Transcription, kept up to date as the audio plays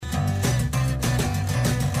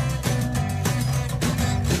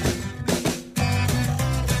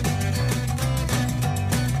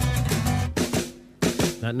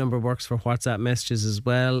That number works for WhatsApp messages as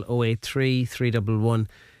well. 083 311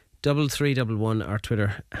 3311. Our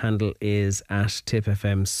Twitter handle is at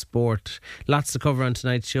TipFM Sport. Lots to cover on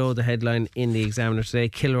tonight's show. The headline in the Examiner today: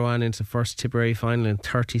 Kilruane into first Tipperary final in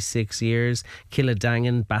 36 years.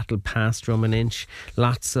 Killadangan battle past Drummond.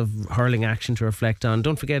 Lots of hurling action to reflect on.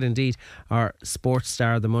 Don't forget, indeed, our Sports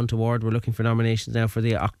Star of the Month award. We're looking for nominations now for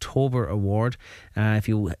the October award. If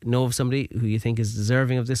you know of somebody who you think is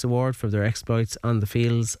deserving of this award for their exploits on the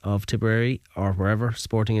fields of Tipperary or wherever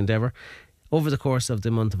sporting endeavour, over the course of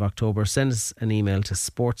the month of October, send us an email to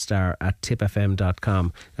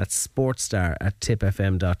sportstar@tipfm.com. That's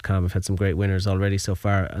sportstar@tipfm.com. We've had some great winners already so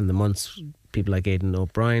far in the months. People like Aidan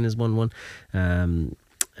O'Brien has won one.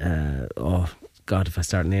 God, if I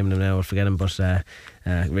start naming them now, I'll forget them. But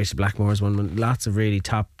Rachel Blackmore's won one. Lots of really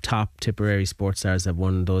top Tipperary sports stars have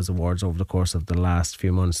won those awards over the course of the last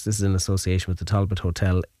few months. This is in association with the Talbot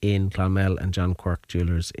Hotel in Clonmel and John Quirk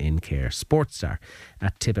Jewellers in Cahir.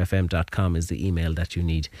 Sportstar@tipfm.com is the email that you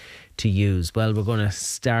need to use. Well, we're going to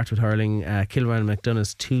start with hurling. Kilruane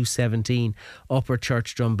McDonagh's 217, Upper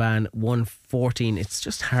Church Drumban 114. It's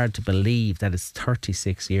just hard to believe that it's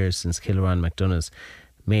 36 years since Kilruane McDonagh's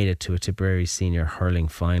made it to a Tipperary senior hurling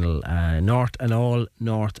final. An all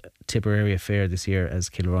North Tipperary affair this year, as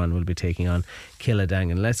Kilruane will be taking on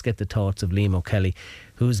Killadangan. Let's get the thoughts of Liam O'Kelly,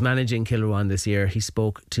 who's managing Kilruane this year. He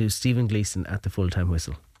spoke to Stephen Gleeson at the full-time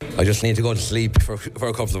whistle. I just need to go to sleep for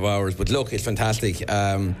a couple of hours, but look, it's fantastic.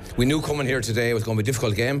 We knew coming here today it was going to be a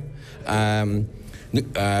difficult game.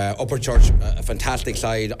 Upper Church, a fantastic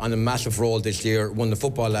side on a massive roll this year, won the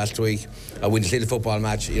football last week. We didn't see the football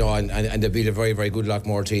match, and they beat a very, very good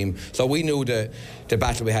Lockmore team. So we knew the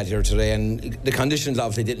battle we had here today, and the conditions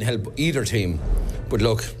obviously didn't help either team. But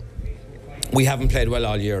look, we haven't played well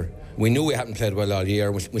all year. We knew we hadn't played well all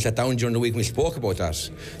year. We sat down during the week and we spoke about that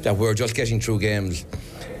we were just getting through games,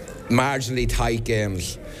 marginally tight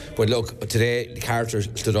games. But look, today the characters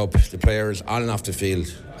stood up, the players on and off the field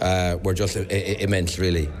were just immense,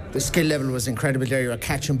 really. The skill level was incredible there. You were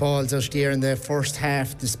catching balls out there in the first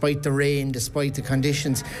half, despite the rain, despite the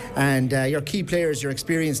conditions. And your key players, your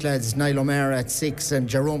experienced lads, Niall O'Mara at 6 and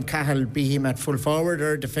Jerome Cahill, be him at full forward,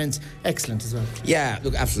 or defence, excellent as well. Yeah,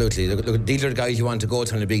 look, absolutely. Look, these are the guys you want to go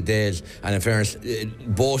to on the big days. And in fairness,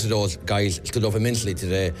 both of those guys stood up immensely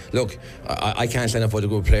today. Look, I can't stand up for the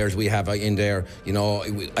good players we have in there.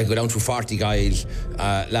 I go down to 40 guys.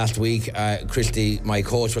 Last week, Christy, my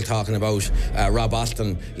coach, was talking about Rob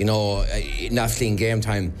Austin, not seeing game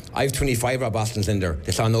time. I have 25 Rob Austins in there.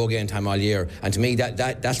 They saw no game time all year. And to me,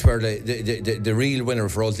 that's where the real winner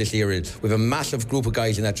for us this year is. We have a massive group of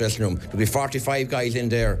guys in that dressing room. There'll be 45 guys in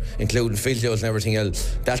there, including physios and everything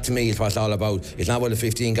else. That to me is what it's all about. It's not about the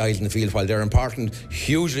 15 guys in the field. While they're important,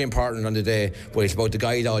 hugely important on the day, but it's about the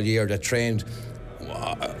guys all year that trained.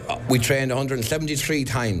 We trained 173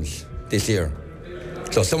 times this year.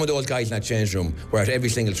 So some of those guys in that change room were at every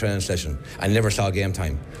single training session and never saw game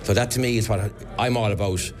time. So that to me is what I'm all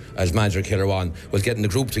about as manager of Kilruane, was getting the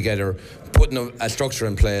group together, putting a structure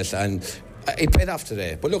in place, and it paid off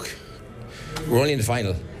today. But look, we're only in the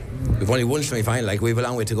final. We've only one semi-final, we have a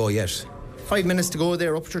long way to go yet. 5 minutes to go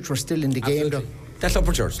there. Upper Church were still in the game though. That's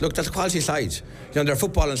Upper Church. Look, that's a quality side. They're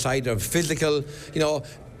footballing side, they're physical,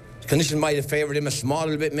 conditions might have favoured him a small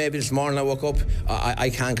little bit maybe this morning I woke up.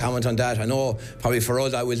 I can't comment on that. I know probably for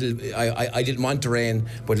us I didn't want the rain,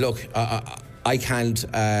 but look, I can't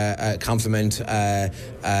compliment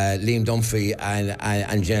Liam Dunphy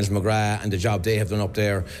and James McGrath and the job they have done up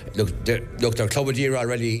there. Look, they're club of the year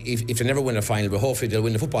already. If they never win a final, but hopefully they'll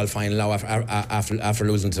win the football final now after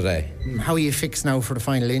losing today. How are you fixed now for the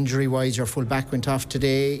final? Injury-wise, your full back went off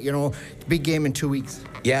today. Big game in 2 weeks.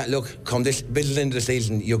 Yeah, look, come this business end of the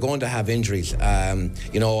season, you're going to have injuries,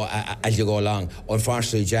 as you go along.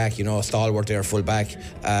 Unfortunately, Jack, stalwart there, full back,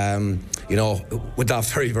 went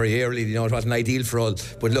off very, very early. It wasn't ideal for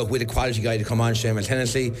us. But look, with a quality guy to come on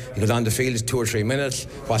simultaneously, he goes on the field 2 or 3 minutes.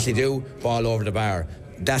 What's he do? Ball over the bar.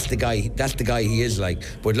 That's the guy he is like.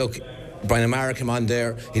 But look, Brian O'Mara came on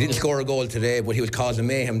there. He didn't score a goal today, but he was causing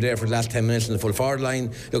mayhem there for the last 10 minutes in the full forward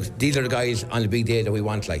line. Look, these are the guys on the big day that we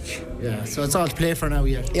want, Yeah, so it's all to play for now,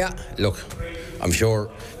 yeah. Yeah, look, I'm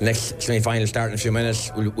sure the next semi-final start in a few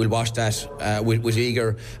minutes. We'll watch that with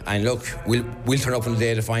eager, and look, we'll turn up on the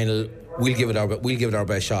day of the final. We'll give it our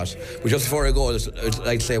best shot. But just before I go, I'd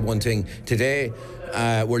like to say one thing. Today,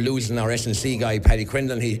 we're losing our S&C guy, Paddy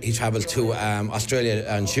Quindlen. He travels to Australia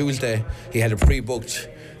on Tuesday. He had a pre-booked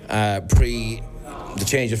the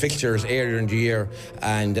change of fixtures earlier in the year,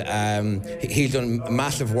 and he's done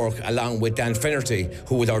massive work along with Dan Finnerty,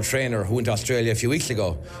 who was our trainer, who went to Australia a few weeks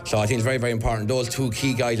ago. So I think it's very, very important. Those two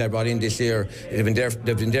key guys I brought in this year, they've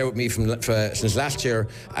been there with me since last year,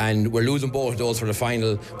 and we're losing both of those for the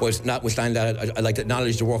final. But notwithstanding that, I'd like to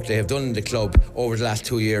acknowledge the work they have done in the club over the last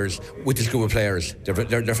 2 years with this group of players.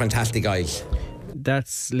 They're fantastic guys.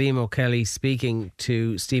 That's Liam O'Kelly speaking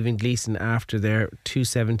to Stephen Gleeson after their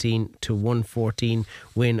 217-114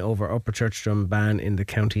 win over Upper Church Drumban in the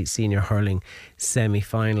county senior hurling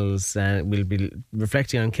semi-finals. We'll be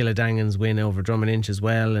reflecting on Killadangan's win over Drummond Inch as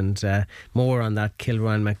well, and more on that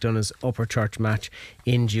Kilruan McDonough's Upper Church match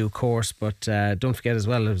in due course. But don't forget as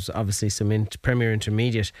well, there's obviously some Premier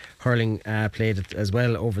Intermediate hurling played as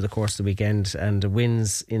well over the course of the weekend, and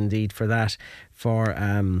wins indeed for that for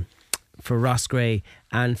Rossgrey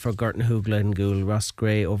and for Gortonhoe Glengoule.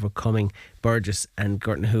 Rossgrey overcoming Burgess and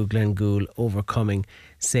Gortonhoe Glengoule overcoming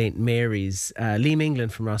St Mary's. Liam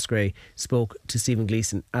England from Rossgrey spoke to Stephen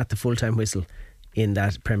Gleeson at the full-time whistle in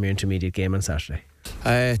that Premier Intermediate game on Saturday.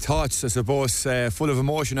 Thoughts, I suppose, full of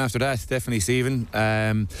emotion after that, definitely, Stephen.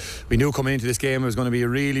 We knew coming into this game it was going to be a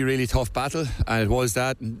really, really tough battle, and it was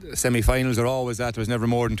that. Semi-finals are always that. There was never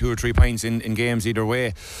more than 2 or 3 points in games either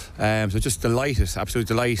way. So just delighted, absolute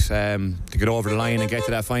delight to get over the line and get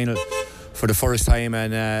to that final for the first time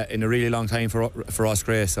and in a really long time for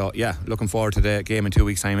Rossgrey. So yeah, looking forward to the game in 2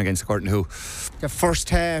 weeks' time against Gortonhoe. The first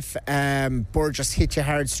half, Burgess hit you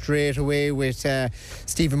hard straight away with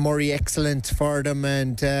Stephen Murray, excellent for them,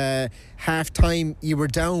 and half time you were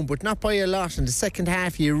down, but not by a lot. In the second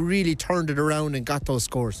half you really turned it around and got those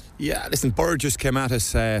scores. Yeah, listen, Burgess came at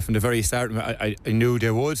us from the very start. I knew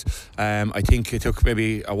they would. I think it took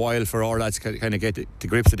maybe a while for our lads to kind of get the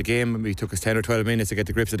grips of the game. It took us 10 or 12 minutes to get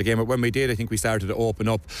the grips of the game, but when we did, I think we started to open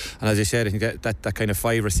up, and as I said, I think that kind of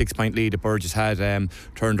 5 or 6 point lead that Burgess had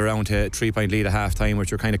turned around to a 3 point lead at half time,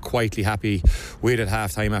 which we're kind of quietly happy with at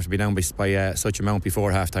half time after being down by such amount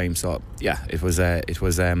before half time. So yeah, it was a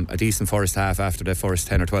decent first half after the first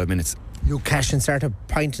 10 or 12 minutes. Luke Cashin started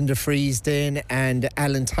pointing the frees then, and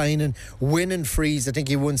Alan Tynan winning frees. I think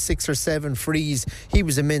he won 6 or 7 frees. He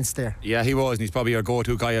was immense there. Yeah, he was, and he's probably our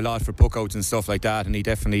go-to guy a lot for puckouts and stuff like that, and he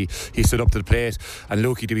stood up to the plate. And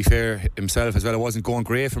Lukey, to be fair, himself as well, it wasn't going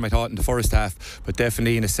great for him, I thought, in the first half, but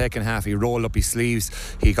definitely in the second half he rolled up his sleeves.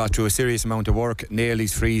 He got through a serious amount of work, nailed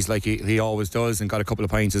his frees like he always does, and got a couple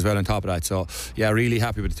of points as well on top of that. So yeah, really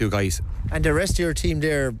happy with the 2 guys. And the rest of your team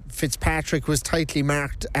there, Fitzpatrick was tightly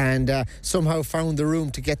marked and somehow found the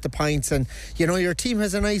room to get the points, and you know your team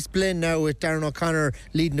has a nice blend now with Darren O'Connor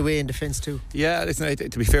leading the way in defence too. Yeah, listen,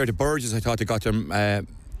 to be fair to Burgess, I thought they got them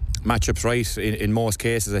matchups right in most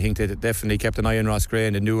cases. I think they definitely kept an eye on Rossgrey,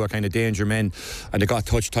 and they knew our kind of danger men, and they got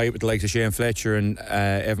touch tight with the likes of Shane Fletcher and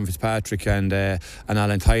Evan Fitzpatrick and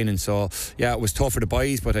Alan Tynan. So yeah, it was tough for the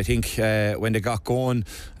boys, but I think when they got going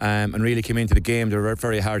and really came into the game, they were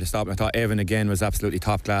very hard to stop. And I thought Evan again was absolutely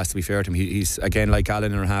top class, to be fair to him. He's again like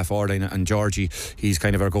Alan in our half order, and Georgie, he's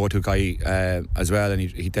kind of our go-to guy as well, and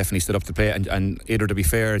he definitely stood up to play. And either, to be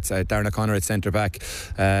fair, it's Darren O'Connor at centre back.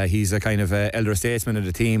 He's a kind of elder statesman of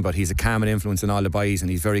the team, but he's a calming influence on all the boys,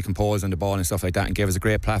 and he's very composed on the ball and stuff like that, and gave us a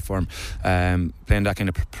great platform, playing that kind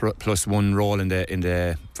of +1 role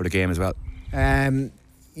for the game as well.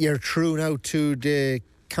 You're through now to the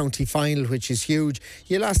county final, which is huge.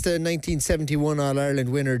 You lost a 1971 All-Ireland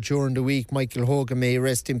winner during the week, Michael Hogan, may he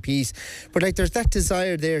rest in peace, but like there's that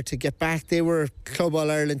desire there to get back. They were Club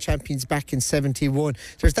All-Ireland champions back in 71.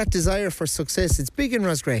 There's that desire for success. It's big in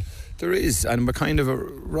Rossgrey. There is, and we're kind of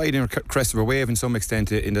riding a crest of a wave in some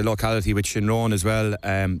extent in the locality with Shinrone as well,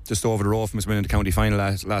 just over the road from us winning the county final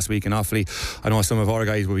last week in Offaly. I know some of our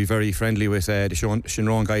guys will be very friendly with the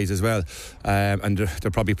Shinrone guys as well, and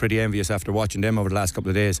they're probably pretty envious after watching them over the last couple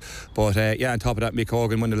of days. But yeah, on top of that, Mick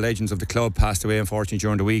Hogan, one of the legends of the club, passed away unfortunately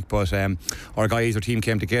during the week, but our team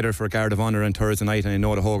came together for a guard of honour on Thursday night, and I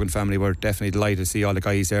know the Hogan family were definitely delighted to see all the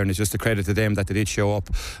guys there, and it's just a credit to them that they did show up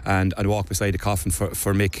and walk beside the coffin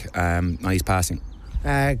for Mick on his passing.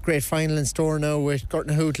 Great final in store now with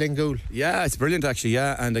Gortonhoe Glengoule. Yeah, it's brilliant actually.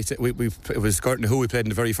 Yeah, and it was Gortonhoe we played in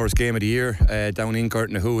the very first game of the year down in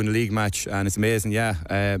Gortonhoe in the league match, and it's amazing.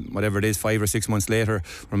 Yeah, whatever it is, 5 or 6 months later,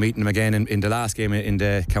 we're meeting them again in the last game in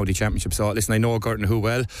the county championship. So listen, I know Gortonhoe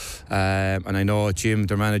well, and I know Jim,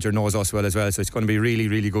 their manager, knows us well as well. So it's going to be a really,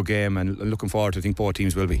 really good game, and looking forward to. I think both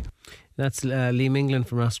teams will be. That's Liam England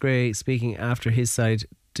from Rossgrey speaking after his side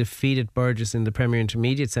defeated Burgess in the Premier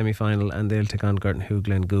Intermediate semi-final, and they'll take on Gortonhoe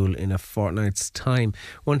Glengoule in a fortnight's time.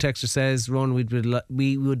 One texter says, Ron,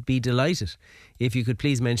 we would be delighted if you could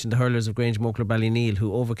please mention the hurlers of Grange Mokler Ballyneal,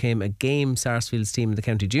 who overcame a game Sarsfield's team in the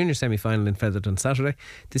county junior semi-final in Featherton on Saturday.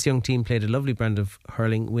 This young team played a lovely brand of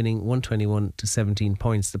hurling, winning 121 to 17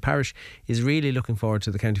 points. The parish is really looking forward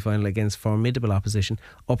to the county final against formidable opposition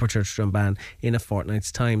Upperchurch Drumban in a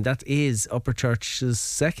fortnight's time. That is Upperchurch's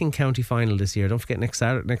second county final this year. Don't forget next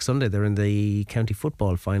Sunday they're in the county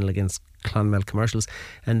football final against Clonmel Commercials,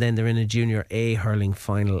 and then they're in a Junior A hurling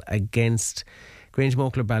final against Grange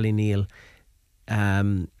Mokler Ballyneal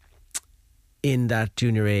in that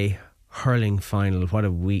Junior A hurling final. What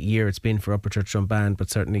a year it's been for Upperchurch Drumban, but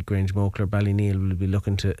certainly Grange Mokler Ballyneal will be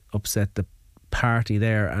looking to upset the party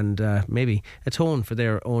there and maybe atone for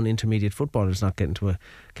their own intermediate footballers not getting to a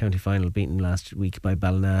county final, beaten last week by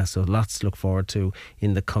Ballina. So lots to look forward to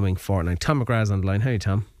in the coming fortnight. Tom McGrath's on the line. How are you,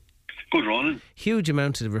 Tom? Good, Ronan. Huge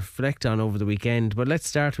amount to reflect on over the weekend, but let's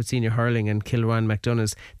start with senior hurling and Kilruane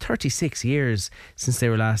McDonagh's 36 years since they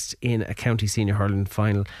were last in a county senior hurling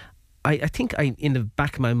final. I think in the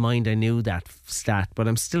back of my mind I knew that stat, but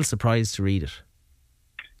I'm still surprised to read it.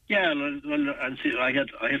 Yeah, well, and see, I had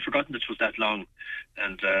forgotten it was that long,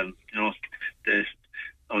 and I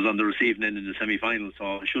was on the receiving end in the semi-final,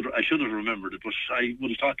 so I should have remembered it. But I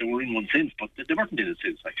would have thought they were in one since, but they weren't in it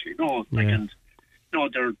since actually. No, yeah. And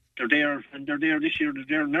they're there, and they're there this year.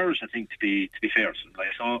 They're nervous, I think, to be fair.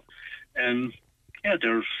 So,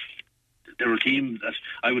 they're a team that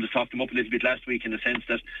I would have talked them up a little bit last week in the sense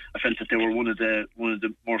that I felt that they were one of the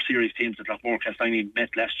more serious teams that Lochmore Castagny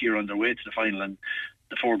met last year on their way to the final, and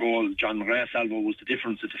the 4-goal John McGrath salvo was the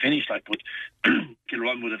difference at the finish. But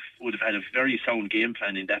Kilruane would have had a very sound game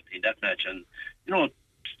plan in that match, and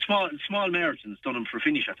small margins done them for a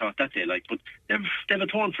finish. I thought that day, but they've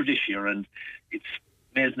atoned for this year, and it's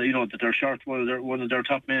amazing that they're short one of their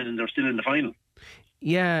top men and they're still in the final.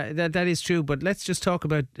 Yeah, that is true, but let's just talk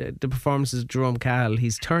about the performances of Jerome Cahill.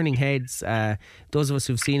 He's turning heads. Those of us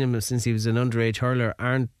who've seen him since he was an underage hurler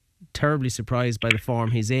aren't terribly surprised by the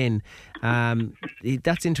form he's in.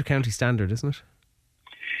 That's inter-county standard, isn't it?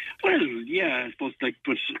 Well, yeah, I suppose,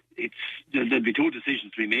 but there'll be two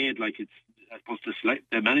decisions to be made. I suppose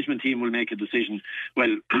the management team will make a decision.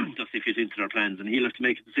 Well, does he fit into their plans, and he'll have to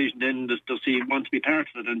make a decision. Then does he want to be part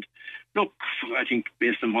of it? And look, I think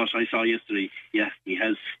based on what I saw yesterday, yeah, he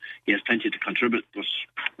has plenty to contribute.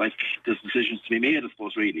 But there's decisions to be made, I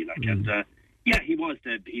suppose, really. And he was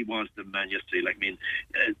the man yesterday.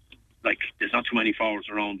 There's not too many forwards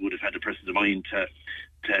around would have had the presence of mind to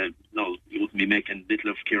you wouldn't be making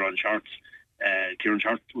little of Kieran Sharp. Kieran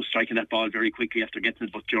Sharp was striking that ball very quickly after getting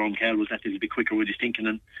it, but Jerome Cahill was that little bit quicker with his thinking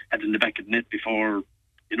and had it in the back of the net before,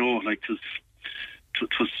 it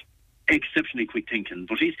was exceptionally quick thinking.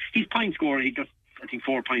 But he's point scorer. He got, I think,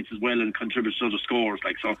 4 points as well and contributes to other scores.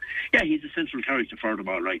 He's a central character for them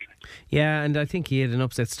all right. Yeah, and I think he had an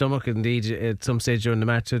upset stomach indeed at some stage during the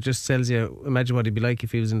match. So it just tells you, imagine what he'd be like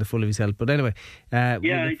if he was in the full of his health. But anyway, he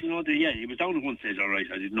was down at one stage all right.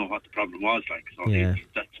 I didn't know what the problem was that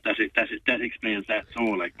explains that.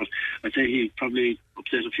 But I'd say he probably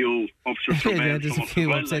upset a few officers. Yeah, there's a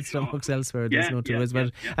few upset stomachs elsewhere. There's no two ways about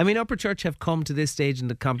it. I mean, Upperchurch have come to this stage in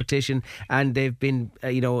the competition, and they've been,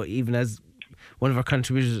 even as one of our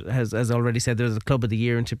contributors has already said, there's a Club of the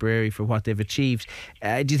Year in Tipperary for what they've achieved.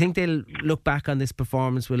 Do you think they'll look back on this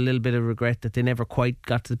performance with a little bit of regret that they never quite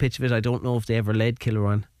got to the pitch of it? I don't know if they ever led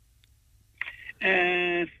Kilruane.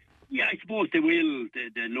 Yeah, I suppose they will. They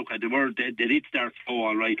did start slow,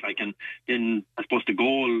 all right. And then I suppose the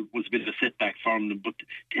goal was a bit of a setback for them, but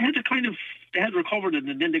they had recovered it,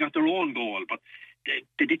 and then they got their own goal, but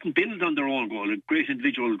they didn't build on their own goal. A great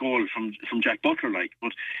individual goal from Jack Butler,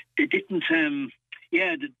 but they didn't.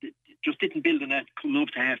 They just didn't build on that. Coming up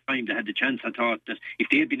to half time, they had the chance. I thought that if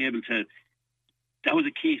they had been able to, that was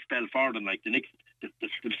a key spell for them. The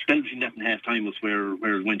spell between that and half time was where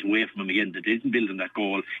it went away from them again. They didn't build on that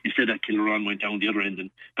goal. Instead, that Kilruane went down the other end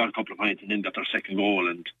and got a couple of points, and then got their second goal.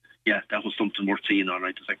 And yeah, that was something worth seeing. All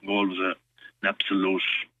right, the second goal was an absolute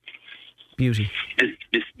beauty.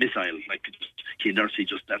 Missile. Cian D'Arcy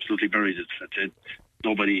just absolutely buried it.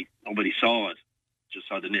 Nobody saw it. Just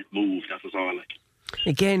saw the net move. That was all.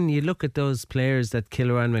 Again, you look at those players that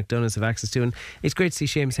Kilruane McDonagh's have access to, and it's great to see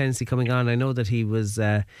Seamus Hennessy coming on. I know that he was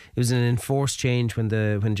it was an enforced change when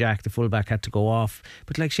Jack, the fullback, had to go off.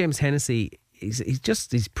 But Seamus Hennessy, he's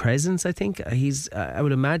just his presence. I think I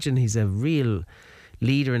would imagine he's a real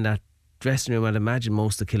leader in that dressing room. I'd imagine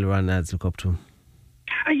most of the Kilruane lads look up to him.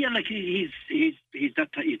 He's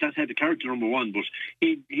that type of character, number one, but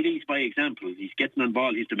he leads by example. He's getting on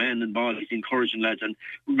ball, he's demanding ball, he's encouraging lads, and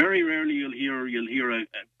very rarely you'll hear a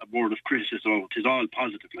word of criticism. It's all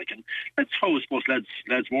positive, and that's how I suppose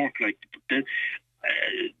lads work.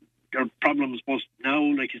 their problem, I suppose, now,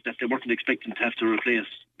 like, is that they weren't expecting to have to replace.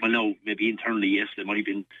 Well, no, maybe internally, yes, there might have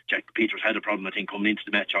been. Jack Peters had a problem, I think, coming into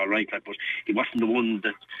the match, all right, like, but he wasn't the one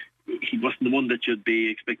that you'd be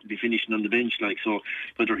expected to be finishing on the bench, like. So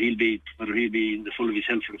whether he'll be in the full of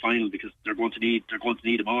himself for the final, because they're going to need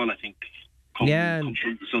him all, I think. Come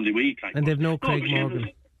Sunday week, like. And they've no Craig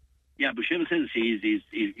Morgan. Yeah, but Seamus Hennessy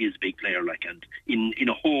is a big player, like, and in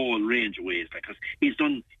a whole range of ways, because he's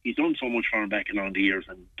done so much for him back along the years,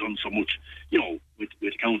 and done so much,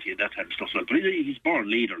 with county and that type of stuff. But he's born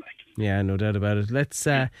leader, like. Yeah, no doubt about it.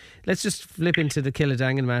 Let's just flip into the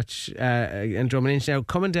Killadangan match and Drummond Inch. Now,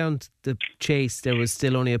 coming down the chase, there was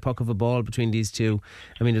still only a puck of a ball between these two.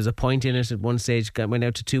 I mean, there was a point in it at one stage, went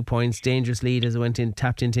out to 2 points, dangerous lead as it went in,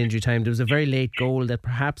 tapped into injury time. There was a very late goal that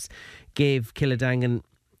perhaps gave Killadangan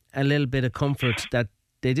a little bit of comfort that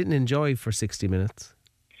they didn't enjoy for 60 minutes.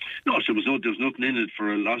 No, there was nothing in it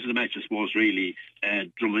for a lot of the match, I suppose, really. There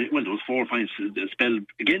was 4 points. The spell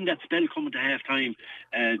coming to half time,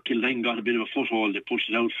 Kildangan got a bit of a foothold. They pushed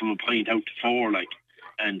it out from a point out to 4, like,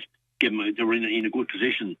 and they were in a good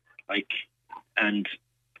position, like, and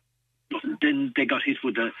then they got hit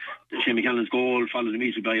with the Shane McCallan's goal, followed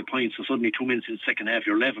immediately by a point. So suddenly 2 minutes in the second half,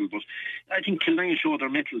 you're level. But I think Kildangan showed their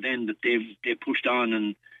mettle then, that they pushed on,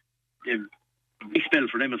 and the big spell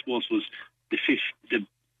for them, I suppose, was the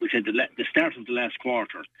start of the last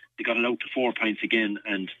quarter. They got it out to 4 points again,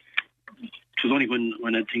 and it was only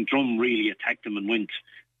when I think Drum really attacked them and went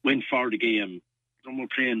for the game. Drum were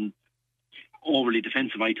playing overly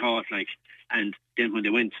defensive, I thought, like, and then when they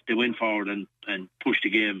went forward and pushed the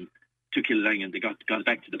game to Killadangan, they got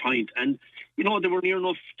back to the point, and they were near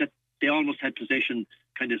enough that they almost had possession,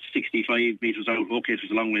 kind of 65 metres out. Okay, it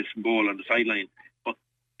was a long way from goal on the sideline, but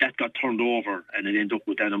that got turned over, and it ended up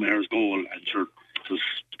with Dan O'Mara's goal. And sure, the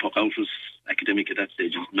puck out was academic at that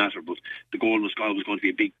stage, it didn't matter, but the goal was going to be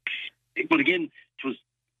a big. But again, it was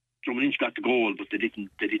Drummond Inch got the goal, but they didn't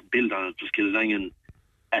build on it. It was Killadangan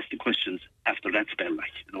asked the questions after that spell, like,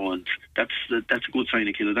 and that's a good sign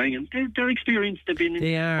of Killadangan. They're experienced.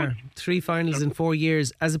 They are 3 finals in 4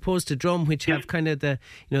 years, as opposed to Drum, which have kind of the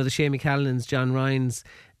Shane McCallans, John Ryans,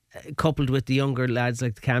 coupled with the younger lads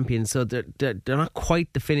like the Campions. So they're not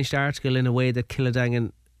quite the finished article in a way that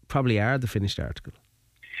Killadangan probably are the finished article.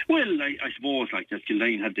 Well, I suppose, like, that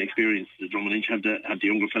Kildangan had the experience, the Drummond Inch had the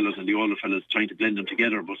younger fellas and the older fellas, trying to blend them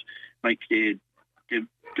together. But like they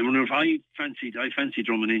were, I fancied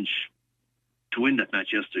Drummond Inch to win that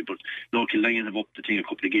match yesterday, but no, Kildangan have upped the thing a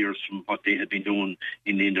couple of gears from what they had been doing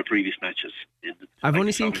in their previous matches. I've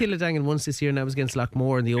only seen Killadangan once this year, and that was against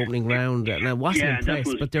Lockmore in the opening round, and I wasn't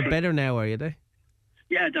impressed. But they're better now, are they?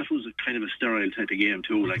 Yeah, that was a kind of a sterile type of game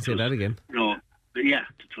too. Like, say that again. No, but yeah,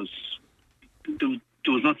 it was.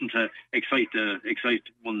 There was nothing to excite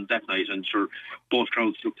one that night, and sure, both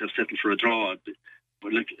crowds looked to have settled for a draw.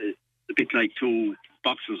 But like a bit like two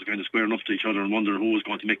boxers kind of squaring up to each other and wondering who was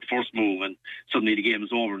going to make the first move, and suddenly the game is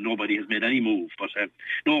over and nobody has made any move. But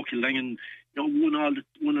no, Kildangan won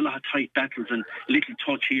a lot of tight battles and a little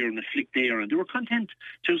touch here and a flick there, and they were content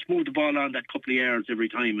to just move the ball on that couple of yards every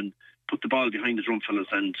time and put the ball behind the drum fellas.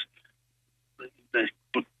 And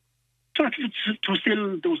but it was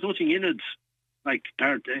still, there was nothing in it. Like,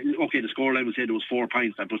 okay, the scoreline would say there was 4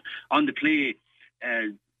 points, but on the play,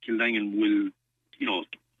 Kildangan will,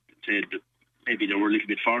 say that maybe they were a little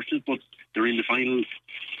bit fortunate, but they're in the final.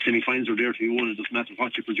 Semi-finals are there to be won. It doesn't matter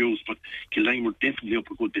what you produce, but Kildangan were definitely up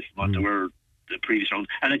a good bit from what they were the previous round.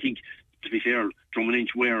 And I think, to be fair, Drummond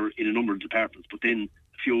Inch were in a number of departments, but then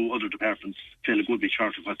a few other departments fell a good bit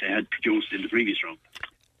short of what they had produced in the previous round.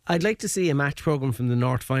 I'd like to see a match programme from the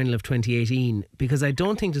North Final of 2018, because I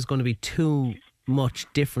don't think there's going to be too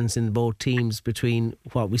much difference in both teams between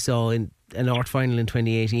what we saw in a North Final in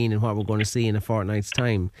 2018 and what we're going to see in a fortnight's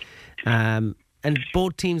time. And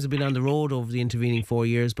both teams have been on the road over the intervening 4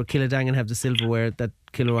 years, but Killadangan have the silverware that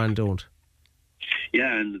Killarowan don't.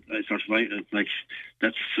 Yeah, and I sort of like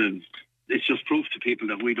that's it's just proof to people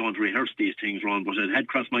that we don't rehearse these things, Ron. But it had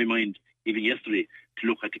crossed my mind even yesterday to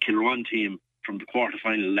look at the Killarowan team from the quarter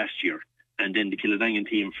final last year, and then the Killadangan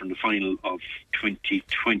team from the final of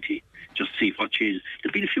 2020. Just see what changes.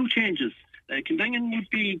 There've been a few changes. Kildangan would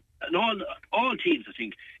be, and all teams, I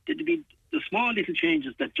think, there'd be the small little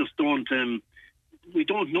changes that just don't, we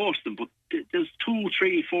don't notice them, but there's 2,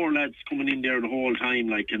 3, 4 lads coming in there the whole time.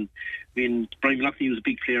 Like, and I mean, Brian McLaughlin was a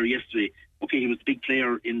big player yesterday. Okay, he was a big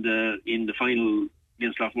player in the final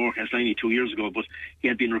against Lockmore Castleiney 2 years ago, but he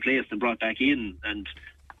had been replaced and brought back in, and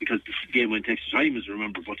because the game went extra time, as I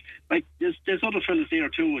remember. But like, there's other fellas there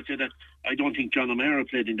too. I'd say that I don't think John O'Mara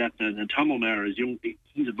played in that, and Tom O'Mara is young.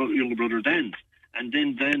 He's a younger brother of Dan, and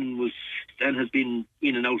then Dan has been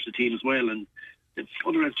in and out of the team as well, and the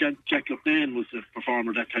other as Jack Loughnane was a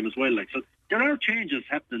performer that time as well. Like, so there are changes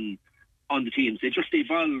happening on the teams. They just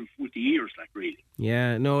evolve with the years, like, really.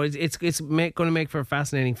 Yeah, no, it's going to make for a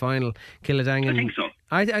fascinating final. Kildangan. I think so.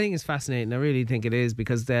 I think it's fascinating. I really think it is,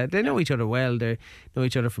 because they know each other well. They know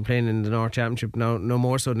each other from playing in the North Championship, no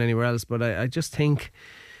more so than anywhere else. But I just think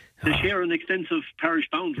they share an extensive parish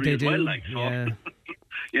boundary as well. Like, so. Yeah.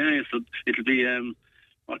 Yeah, so it'll be there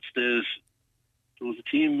was a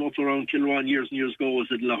team up around Kilruan years and years ago. Was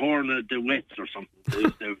it Lahorna, the Wets or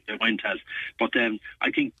something? they went as. But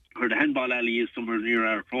I think where the handball alley is somewhere near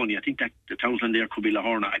Arcrony, I think that the Townsend there could be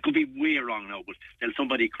Lahorna. I could be way wrong now, but they'll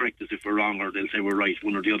somebody correct us if we're wrong, or they'll say we're right,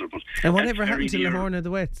 one or the other. But and whatever happened to Lahorna,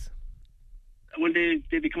 the Wets? Well, they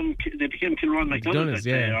became Kilruan McDonald's,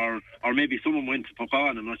 yeah. Or maybe someone went to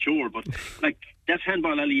Puckane, I'm not sure. But like, that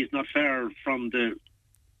handball alley is not far from the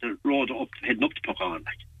road up heading up to Puckane.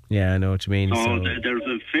 Like. Yeah, I know what you mean. So there's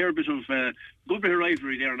a fair bit of good bit of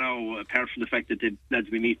rivalry there now, apart from the fact that the lads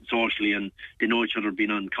be meeting socially and they know each other,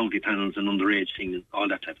 being on county panels and underage thing and all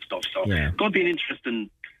that type of stuff. So it's going to be an interesting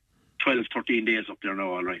 12, 13 days up there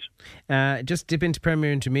now, all right. Just dip into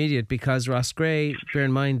Premier Intermediate, because Roscrea, bear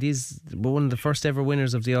in mind, these were one of the first ever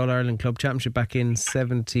winners of the All-Ireland Club Championship back in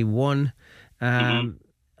 71.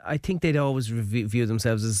 I think they'd always view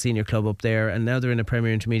themselves as a senior club up there, and now they're in a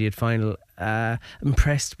Premier Intermediate final.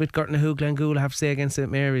 Impressed with Gortnahoe Glengool, I have to say, against St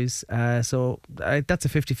Mary's. So that's a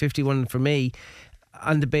 50-50 one for me.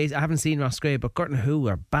 On the base, I haven't seen Roscrea, but Gortnahoe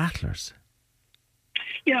are battlers.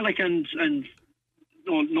 Yeah, like, and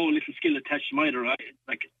no little skill attached to them either. I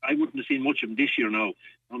wouldn't have seen much of them this year now.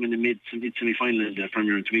 I'm in the mid semi-final in the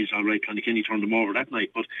Premier Intermediate, all right. Clonakilty turned them over that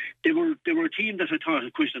night, but they were a team that I thought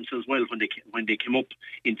had pushed themselves well when they came up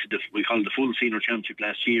into we call it the full senior championship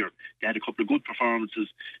last year. They had a couple of good performances,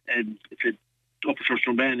 and up at First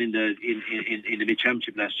Runban in the mid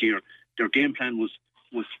championship last year. Their game plan was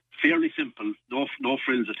fairly simple, no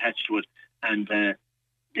frills attached to it, and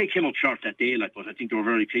they came up short that day, but I think they were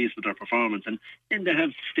very pleased with their performance. And then they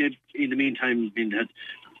have stayed in the meantime.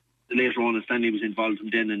 Later on, Stanley was involved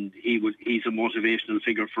in then, and he's a motivational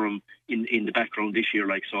figure for him in the background this year.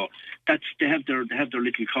 So they have their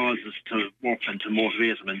little causes to work and to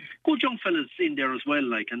motivate them. And good young fellas in there as well.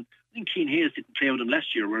 And I think Keane Hayes didn't play with them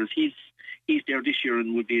last year, whereas he's there this year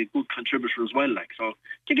and would be a good contributor as well. So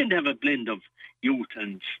they're going to have a blend of youth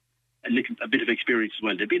and a bit of experience as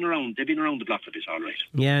well. They've been around the block for this, all right.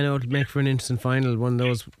 Yeah, I know, it'll make for an interesting final. One of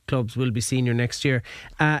those clubs will be senior next year.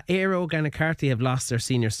 Aero Gannacarty have lost their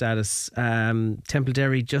senior status.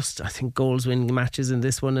 Templederry just, I think, goals winning matches in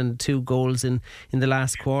this one, and 2 goals in the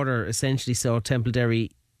last quarter essentially saw Templederry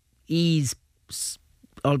ease,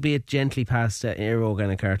 albeit gently, past Aero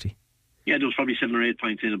Gannacarty. Yeah, there was probably 7 or 8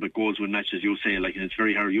 points in about goals win matches, you say, and it's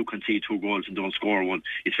very hard. You can see 2 goals and don't score one.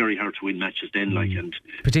 It's very hard to win matches then, and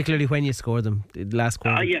particularly when you score them the last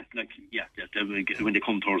quarter. When they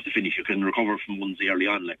come towards the finish, you can recover from ones early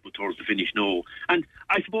on, but towards the finish, no. And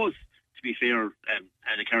I suppose, to be fair,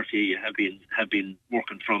 Gannacarty have been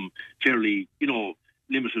working from fairly,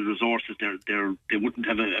 limited resources. They wouldn't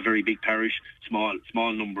have a very big parish,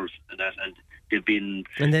 small numbers, and that, and they've been.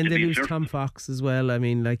 And then they lose Tom Fox as well. I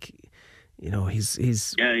mean, he's Well, you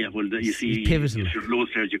see, pivotal. If you're lose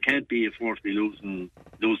players, you can't be afford to be losing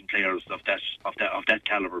players of that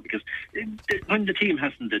caliber, because when the team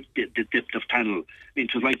hasn't the depth of panel, I mean,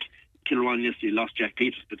 it was like Kilruan yesterday lost Jack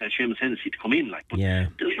Peters, but that's Seamus Hennessy to come in. But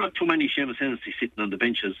there's not too many Seamus Hennessy sitting on the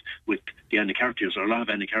benches with the Anacartys, or a lot of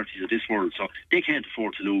Anacartys of this world, so they can't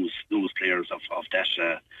afford to lose players of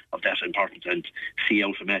that importance and see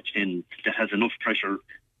out a match then that has enough pressure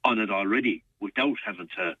on it already without having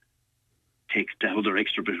to take the other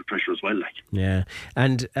extra bit of pressure as well. Yeah,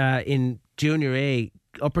 and in Junior A,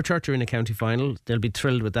 Upper Church are in a county final. They'll be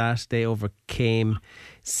thrilled with that. They overcame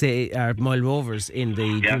Moyle Rovers in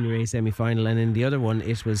the Junior A semi-final, and in the other one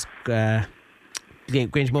it was Grange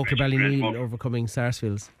Mochler Ballyneal overcoming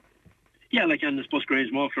Sarsfields. Yeah, and I suppose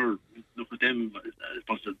Grange Mochler, look at them, I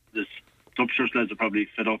suppose the Upper Church lads are probably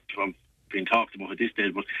fed up from being talked about at this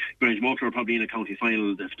stage, but Grange Mochler are probably in a county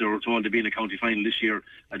final. If they were told to be in a county final this year,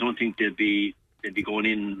 I don't think they'd be going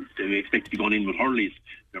in. They expect to be going in with Hurleys.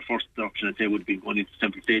 Their first option, I'd say, would be going into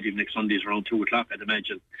Temple Stadium next Sunday around 2:00, I'd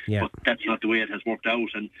imagine. Yeah. But that's not the way it has worked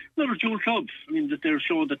out. And another dual club. I mean, that they're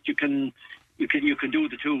showing that you can do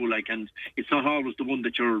the two. And it's not always the one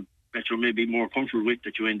that you're maybe more comfortable with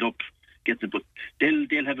that you end up get them. But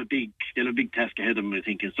they'll have a big task ahead of them, I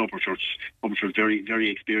think, in Upperchurch. Upperchurch very, very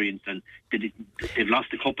experienced, and they've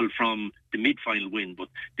lost a couple from the mid-final win, but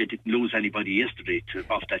they didn't lose anybody yesterday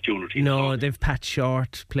off that junior team. No, they've Pat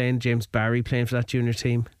Short playing, James Barry playing for that junior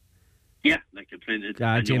team. Yeah, like they're playing it.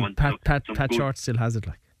 Pat Short still has it,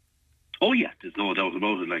 like. Oh yeah, there's no doubt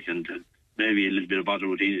about it. Like, and maybe a little bit of bother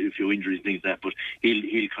with a few injuries and things like that, but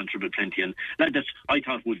he'll contribute plenty. And that's I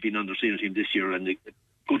thought would be an under senior team this year, and a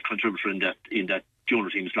good contributor in that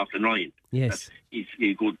junior team is Lachlan Ryan. Yes, he's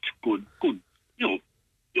a good,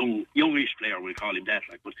 youngish player, we call him that.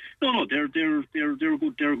 Like, but no, they're a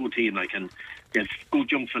good team. Like, and they have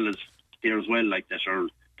good young fellas there as well, like that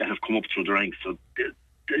have come up through the ranks. So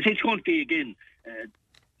it's going to be again.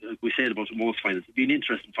 Like we said about most finals, it'll be an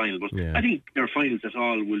interesting final, but I think there are finals that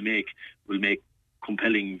all will make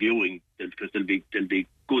compelling viewing because they'll be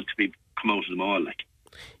good to come out of them all. Like,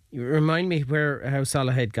 you remind me how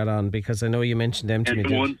Salahead got on, because I know you mentioned them to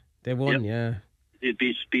me. They won, yeah. It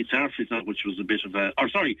beat Sarfleet, which was a bit of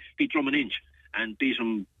beat Drum and Inch and beat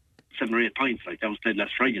them 7 or 8 points. Like, that was played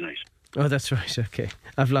last Friday night. Oh, that's right. Okay,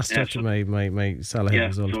 I've lost touch of my Salahead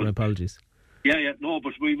results. My apologies. Yeah, no,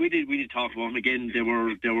 but we did talk about them again. They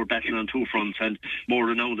were battling on two fronts, and more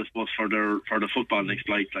renowned, I suppose, for their football next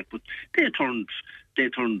flight. Like, but they turned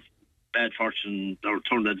bad fortune, or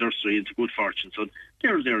turned adversity into good fortune. So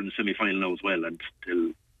they're there in the semi-final now as well, and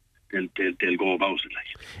they'll go about it.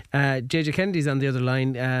 Like, JJ Kennedy's on the other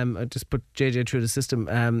line. I just put JJ through the system.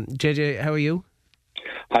 JJ, how are you?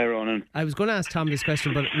 Hi, Ronan. I was going to ask Tom this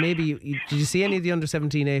question, but maybe did you see any of the under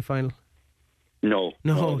 17A final? No.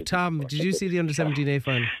 Tom, did you see the under 17A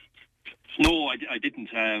final? No, I didn't.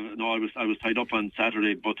 No, I was tied up on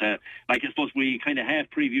Saturday, but I suppose we kind of half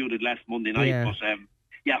previewed it last Monday night. Yeah.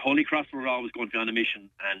 But Holy Cross were always going to be on a mission,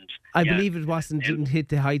 and I believe it didn't hit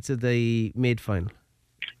the heights of the mid final.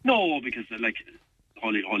 No, because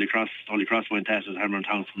Holy Cross went at it, hammer and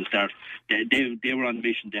tongs from the start. They were on a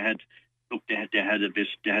mission. They had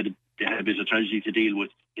a bit of tragedy to deal with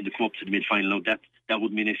in the come up to the mid final. Now that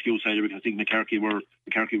wouldn't be an excuse either, because I think McCarthy were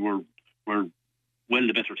well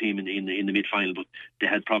the better team in the mid final, but they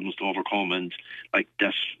had problems to overcome, and like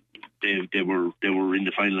that they were in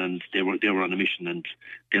the final, and they were on a mission, and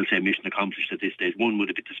they'll say mission accomplished at this stage. One would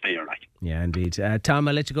have been to spare, like. Yeah, indeed. Tom,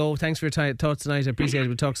 I'll let you go. Thanks for your thoughts tonight. I appreciate it.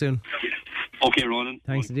 We'll talk soon. Okay, Ronan.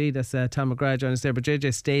 Thanks indeed. That's Tom McGrath joining us there, but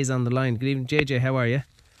JJ stays on the line. Good evening, JJ. How are you?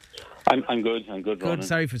 I'm good, Ronan.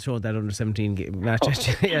 Sorry for throwing that under 17 match.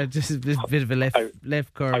 Yeah, just a bit of a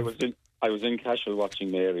left curve. I was in Cashel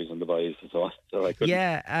watching Mary's and the boys, so I couldn't.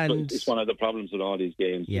 Yeah, and it's one of the problems with all these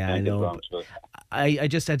games. Yeah, I know. I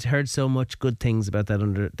just had heard so much good things about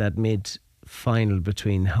that mid final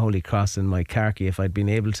between Holy Cross and Mike Carkey. If I'd been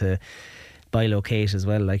able to bilocate as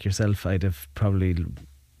well, like yourself, I'd have probably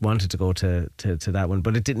wanted to go to that one,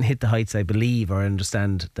 but it didn't hit the heights I believe or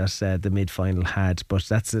understand that the mid-final had. But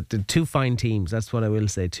that's the two fine teams, that's what I will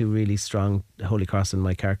say. Two really strong. Holy Cross and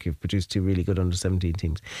Mike Carkey have produced two really good under-17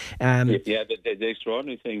 teams. The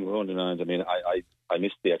extraordinary thing, Ronan, I mean, I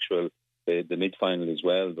missed the actual the mid-final as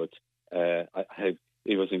well, but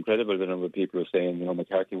it was incredible. The number of people were saying,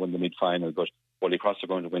 McCarthy won the mid-final, but Holy Cross are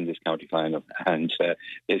going to win this county final, and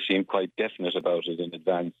they seemed quite definite about it in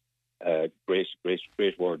advance.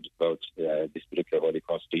 Great word about this particular Holy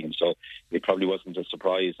Cross team. So it probably wasn't a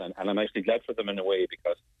surprise, and I'm actually glad for them in a way,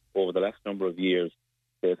 because over the last number of years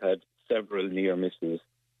they've had several near misses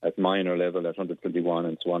at minor level, at 121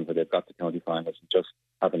 and so on, where they've got to county finals and just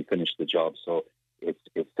haven't finished the job. So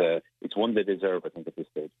it's one they deserve, I think, at this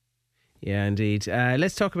stage. Yeah, indeed.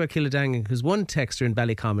 Let's talk about Killadangan, because one texter in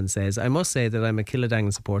Ballycommon says, I must say that I'm a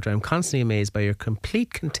Killadangan supporter. I'm constantly amazed by your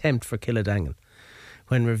complete contempt for Killadangan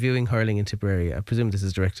when reviewing hurling in Tipperary. I presume this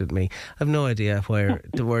is directed at me. I have no idea where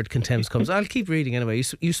the word contempt comes. I'll keep reading anyway.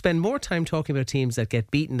 You spend more time talking about teams that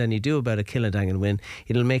get beaten than you do about a Killadangan win.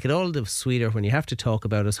 It'll make it all the sweeter when you have to talk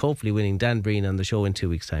about us hopefully winning Dan Breen on the show in 2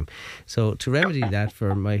 weeks' time. So to remedy that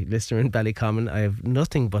for my listener in Ballycommon, I have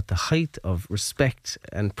nothing but the height of respect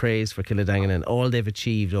and praise for Killadangan and all they've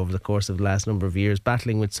achieved over the course of the last number of years,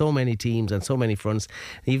 battling with so many teams and so many fronts.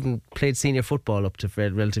 They even played senior football up to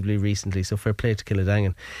relatively recently, so fair play to Killadangan.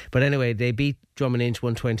 But anyway, they beat Drum and Inch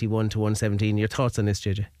 121 to 117. Your thoughts on this,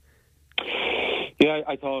 JJ? Yeah,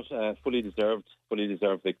 I thought fully deserved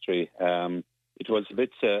victory. It was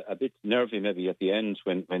a bit nervy maybe at the end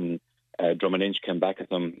when Drum and Inch came back at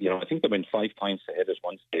them. I think they went 5 points ahead at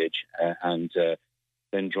one stage, and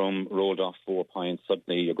then Drum rolled off 4 points.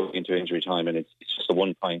 Suddenly you're going into injury time, and it's just a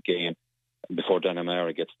 1 point game before Dan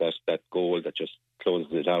O'Mara gets that goal that just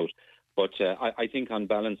closes it out. But I think on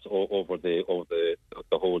balance over the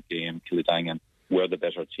whole game, Killadangan were the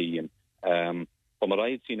better team, From what I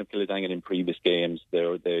had seen of Kildangan in previous games,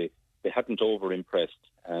 they hadn't over-impressed.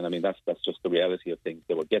 And I mean, that's just the reality of things.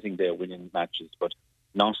 They were getting there, winning matches, but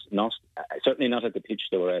not certainly not at the pitch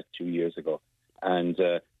they were at 2 years ago. And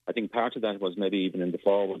I think part of that was maybe even in the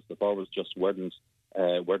forwards. The forwards just weren't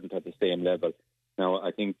at the same level. Now,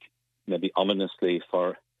 I think maybe ominously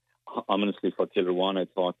for Kilruane, I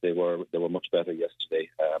thought they were much better yesterday.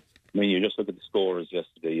 I mean, you just look at the scores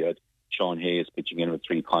yesterday. You had Sean Hayes pitching in with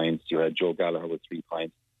 3 points. You had Joe Gallagher with 3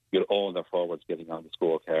 points. You had all their forwards getting on the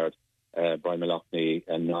scorecard. Brian Maloney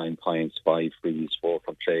 9 points, 5 frees, 4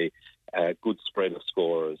 from play. Good spread of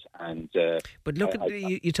scores. And but look,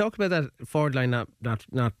 you talk about that forward line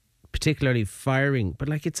not particularly firing, but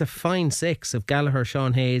like it's a fine 6 of Gallagher,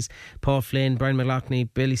 Sean Hayes, Paul Flynn, Brian McLaughlin,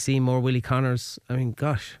 Billy Seymour, Willie Connors. I mean,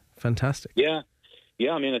 gosh, fantastic. Yeah.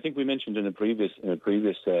 I mean, I think we mentioned in a previous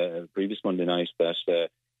Monday night that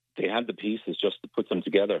they had the pieces just to put them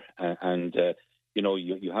together, and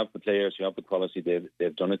you have the players, you have the quality.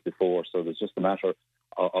 They've done it before, so it's just a matter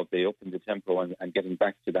of they upping the tempo and getting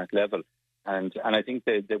back to that level. And I think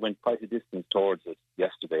they went quite a distance towards it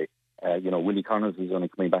yesterday. Willie Connors is only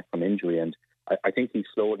coming back from injury, and I think he's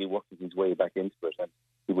slowly working his way back into it, and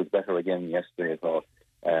he was better again yesterday, I thought.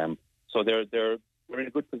 So we're in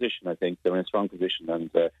a good position, I think. They're in a strong position, and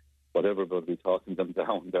whatever will be talking them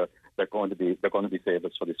down, they're going to be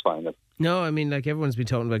favourites for this final. No, I mean, like everyone's been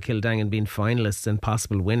talking about Kildangan being finalists and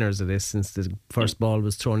possible winners of this since the first ball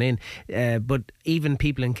was thrown in. But even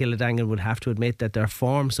people in Kildangan would have to admit that their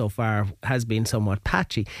form so far has been somewhat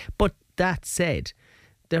patchy. But that said,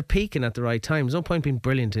 they're peaking at the right time. There's no point being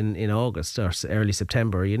brilliant in August or early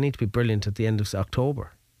September. You need to be brilliant at the end of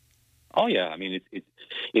October. Oh yeah, I mean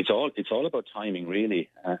it's all about timing really,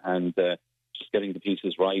 and just getting the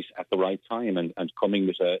pieces right at the right time, and coming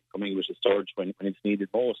with a surge when it's needed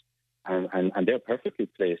most, and they're perfectly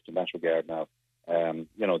placed in that regard now.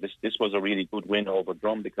 This was a really good win over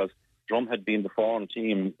Drum, because Drum had been the form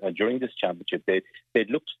team during this championship. They'd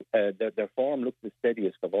looked their form looked the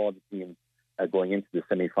steadiest of all the teams going into the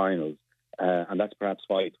semi-finals, and that's perhaps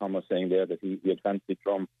why Tom was saying there that he had fancied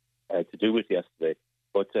Drum to do it yesterday.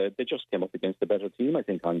 But they just came up against a better team, I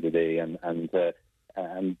think, on the day, and the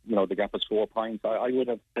gap was 4 points. I would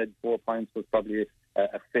have said 4 points was probably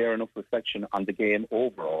a fair enough reflection on the game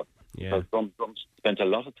overall. Yeah. Because Drum spent a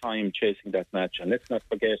lot of time chasing that match, and let's not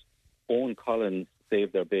forget, Owen Collins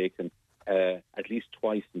saved their bacon at least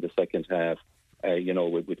twice in the second half.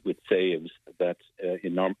 With saves that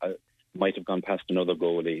might have gone past another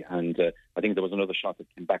goalie, and I think there was another shot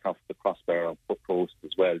that came back off the crossbar or post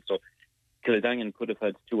as well. So Kildangan could have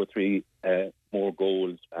had 2 or 3 more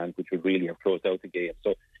goals, and which would really have closed out the game.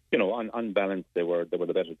 So, on balance, they were the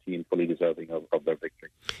better team, fully deserving of their victory.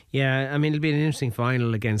 Yeah, I mean, it'll be an interesting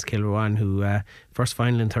final against Kilruane, who first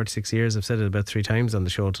final in 36 years. I've said it about 3 times on the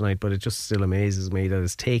show tonight, but it just still amazes me that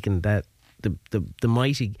it's taken that the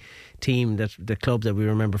mighty team, that the club that we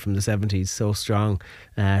remember from the 70s, so strong,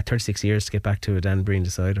 36 years to get back to a Dan Breen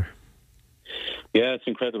decider. Yeah, it's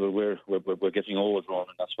incredible. We're getting old, Ron,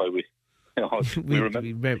 and that's why we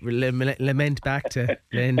lament back to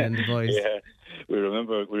Lynn and the boys. Yeah, we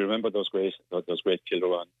remember those great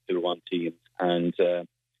Kilruane teams, and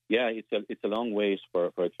it's a long ways for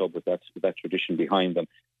a club with that tradition behind them.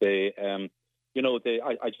 I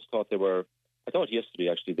just thought I thought yesterday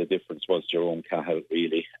actually the difference was Jerome Cahill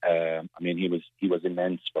really. I mean, he was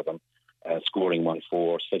immense for them, scoring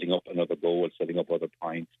 1-4, setting up another goal, setting up other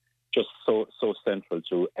points, just so central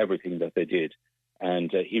to everything that they did.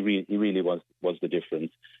 And he really was the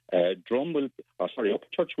difference. Upchurch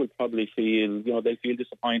will probably feel, they'll feel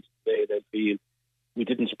disappointed today. They'll feel we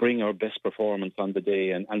didn't bring our best performance on the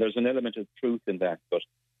day, and there's an element of truth in that. But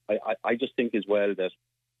I just think as well that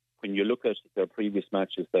when you look at their previous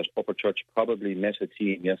matches, that Upchurch probably met a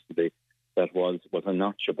team yesterday that was a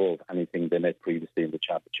notch above anything they met previously in the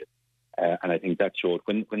championship. And I think that showed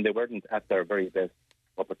when they weren't at their very best.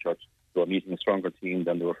 Upchurch, they were meeting a stronger team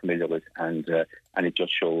than they were familiar with, and it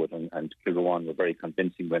just showed. And Kilruane were very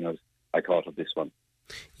convincing winners, I thought, of this one.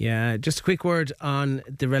 Yeah, just a quick word on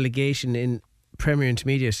the relegation in Premier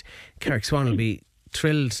Intermediate. Carrick-Swan will be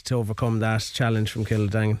thrilled to overcome that challenge from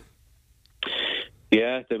Kildangan.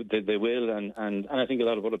 Yeah, they will, and I think a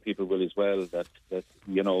lot of other people will as well. That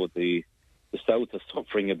the South is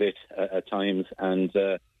suffering a bit at times, and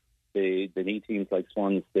they need teams like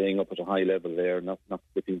Swan staying up at a high level there, not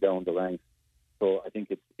slipping down the ranks. So I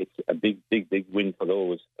think it's a big win for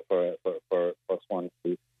those for Swan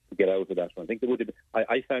to get out of that one. I think they would have.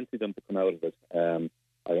 I fancy them to come out of it.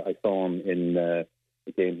 I saw them in the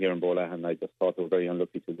game here in Bolahan. I just thought they were very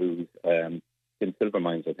unlucky to lose in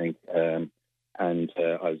Silvermines, I think. And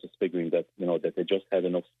I was just figuring that, that they just had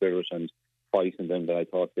enough spirit and fight in them that I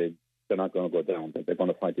thought they're not going to go down, that they're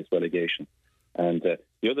going to fight this relegation. And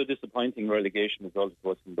the other disappointing relegation result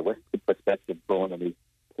was from the West perspective, Brian and his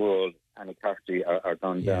poor old Anacarty are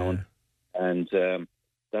gone down. And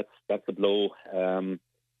that's a blow.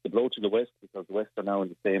 The blow to the West, because the West are now in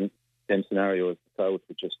the same scenario as the South,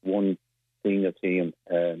 with just one senior team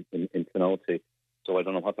in Clonoulty. So I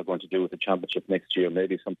don't know what they're going to do with the championship next year.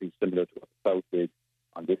 Maybe something similar to what the South did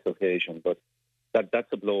on this occasion. But that's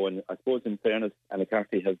a blow. And I suppose, in fairness,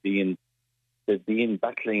 Anacarty they've been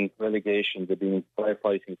battling relegation. They've been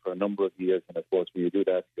firefighting for a number of years. And I suppose when you do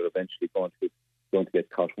that, you're eventually going to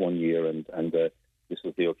get caught one year. And this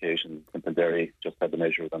was the occasion. Climpondary just had the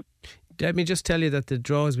measure of them. Let me just tell you that the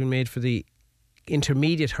draw has been made for the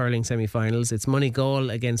intermediate hurling semi-finals. It's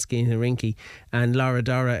Moneygall against Skeena-Rinky and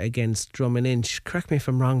Laradara against Drummond-Inch. Correct me if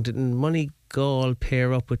I'm wrong, didn't Moneygall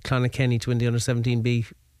pair up with Clonakilty to win the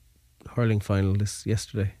under-17B hurling final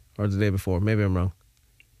yesterday or the day before? Maybe I'm wrong.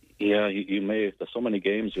 Yeah, you may. There's so many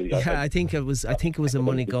games. I think it was a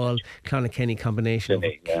Moneygall Clonakilty combination of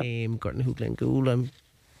Came, Gurton Hoogland Gould.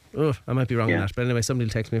 I might be wrong on that, but anyway, somebody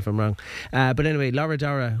will text me if I'm wrong. But anyway,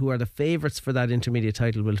 Laradara, who are the favourites for that intermediate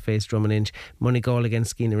title, will face Drummond-Inch. Moneygall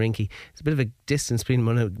against Skeena-Rinky. It's a bit of a distance between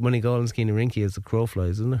Moneygall and Skeena-Rinky as the crow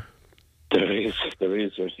flies, isn't there? There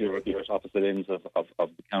is. You're at opposite ends of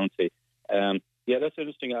the county. That's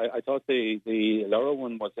interesting. I thought the Lara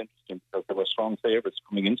one was interesting because there were strong favourites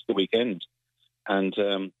coming into the weekend, and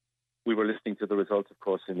we were listening to the results, of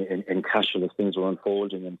course, in Cashel as things were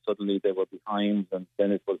unfolding, and suddenly they were behind, and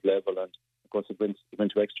then it was level, and of course it went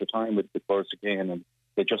to extra time with Burrs again, and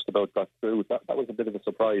they just about got through. That was a bit of a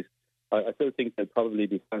surprise. I still think they'll probably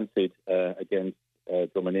be fancied against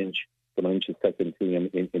Drummond-Inch. Drummond-Inch's second team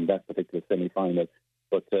in that particular semi-final.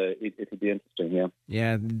 But it'll be interesting, yeah.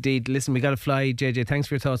 Yeah, indeed. Listen, we got to fly, JJ. Thanks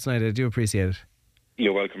for your thoughts tonight. I do appreciate it.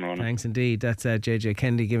 You're welcome, Ron. Thanks indeed. That's JJ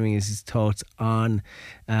Kennedy giving us his thoughts on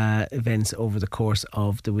events over the course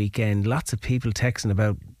of the weekend. Lots of people texting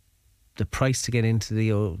about the price to get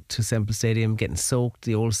into to Semple Stadium, getting soaked,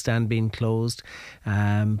 the old stand being closed,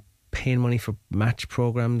 paying money for match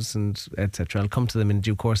programmes and etc. I'll come to them in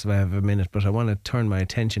due course if I have a minute, but I want to turn my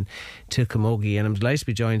attention to Camogie, and I'm delighted to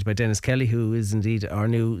be joined by Dennis Kelly, who is indeed our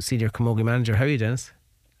new senior Camogie manager. How are you, Dennis?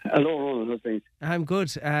 Hello, Ronan. I'm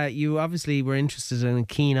good. You obviously were interested in a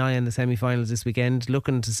keen eye on the semi-finals this weekend,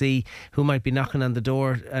 looking to see who might be knocking on the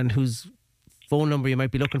door and whose phone number you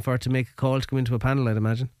might be looking for to make a call to come into a panel, I'd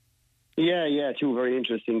imagine. Yeah, two very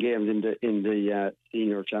interesting games in the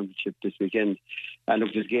senior championship this weekend. And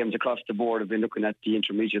look, there's games across the board. I've been looking at the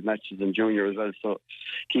intermediate matches and junior as well. So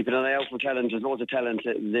keeping an eye out for talent. There's loads of talent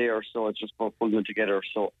there, so it's just about pulling them together.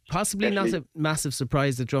 So possibly not a massive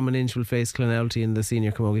surprise that Drummond-Inch will face Clonoulty in the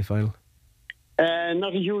senior Camogie final.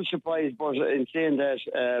 Not a huge surprise, but in saying that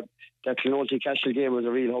that Clonoulty Cashel game was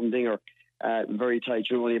a real humdinger, very tight.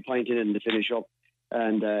 You only a point in it to finish up.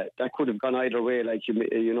 And that could have gone either way, like,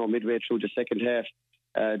 midway through the second half.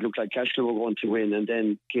 It looked like Cashel were going to win, and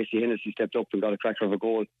then Casey Hennessy stepped up and got a cracker of a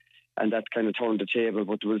goal, and that kind of turned the table.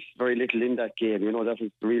 But there was very little in that game, that was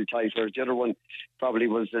real tight. Whereas the other one probably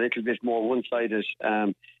was a little bit more one-sided.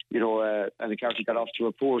 And the Carty got off to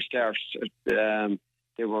a poor start.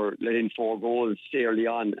 They were let in 4 goals early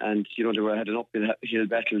on, and they had an uphill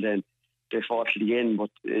battle then. They fought to the end, but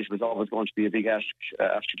it was always going to be a big ask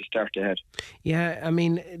after the start they had. Yeah, I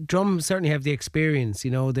mean, Drum certainly have the experience.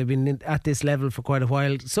 They've been at this level for quite a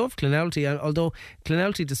while. So have Clonoulty, although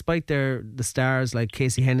Clonoulty, despite the stars like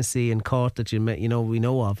Casey Hennessy and Caught that we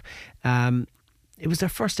know of, it was their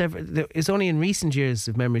first ever. It's only in recent years,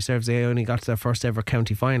 if memory serves, they only got to their first ever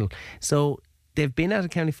county final. So they've been at a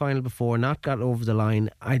county final before, not got over the line.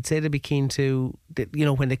 I'd say they'd be keen to,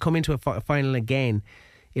 when they come into a final again,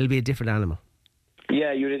 it'll be a different animal.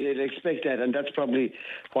 Yeah, you'd expect that, and that's probably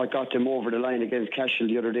what got them over the line against Cashel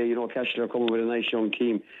the other day. Cashel are coming with a nice young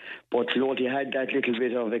team, but Clonoulty had that little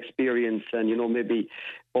bit of experience and, maybe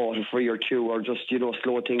bought a free or two or just,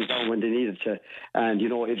 slow things down when they needed to. And,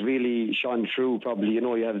 it really shone through probably.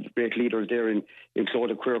 You have great leaders there in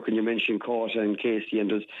Clodagh Quirk, and you mentioned Caught and Casey, and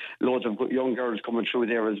there's loads of good young girls coming through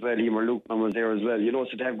there as well. Emer Lukeman was there as well.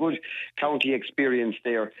 So they have good county experience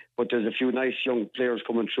there, but there's a few nice young players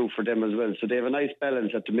coming through for them as well. So they have a nice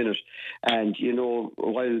balance at the minute. And,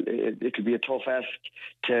 while it'll be a tough ask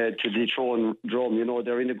to dethrone Drum,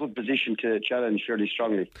 they're in a good position to challenge fairly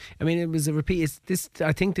strongly. I mean, it was a repeat.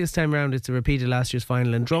 I think this time around it's a repeat of last year's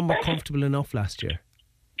final, and Drum were comfortable enough last year.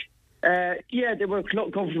 Yeah, they were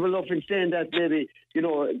comfortable enough in saying that maybe,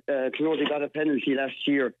 Clonoulty got a penalty last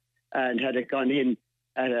year, and had it gone in,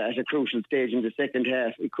 at a crucial stage in the second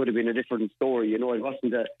half, it could have been a different story. It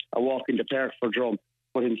wasn't a walk in the park for Drum.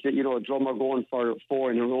 But instead, Drum are going for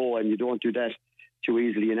 4 in a row, and you don't do that too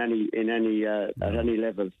easily at any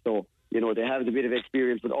level. So, they have a bit of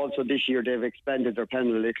experience, but also this year they've expanded their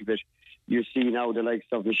panel a little bit. You see now the likes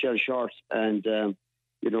of Michelle Short and,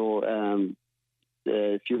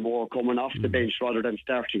 a few more coming off the bench rather than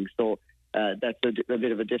starting. So that's a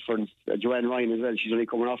bit of a difference. Joanne Ryan as well, she's only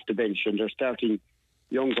coming off the bench, and they're starting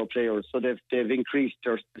younger players. So they've increased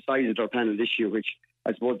the size of their panel this year, which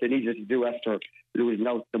I suppose they needed to do after losing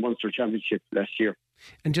out the Munster Championship last year.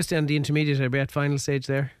 And just on the intermediate, are we at final stage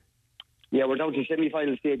there? Yeah, we're down to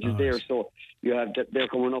semi-final stages there. So you have they're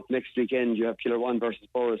coming up next weekend. You have Killarwan versus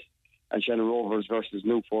Boris and Shannon Rovers versus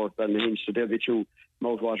Newport and the Hinch. So there'll be 2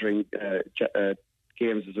 mouth-watering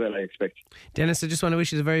games as well, I expect. Dennis, I just want to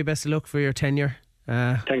wish you the very best of luck for your tenure.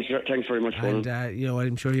 Thanks very much, and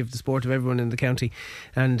I'm sure you have the support of everyone in the county,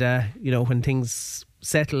 and when things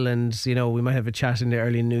settle, and we might have a chat in the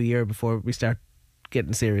early new year before we start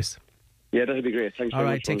getting serious. Yeah, that'd be great. Thanks. All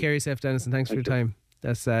right, take care of yourself, Dennis, and thanks for your time.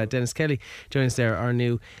 That's Dennis Kelly joining us there, our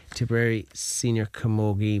new Tipperary Senior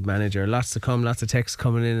Camogie manager. Lots to come, lots of texts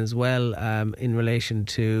coming in as well in relation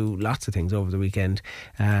to lots of things over the weekend.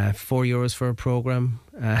 €4 for a programme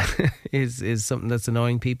is something that's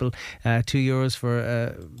annoying people. €2 for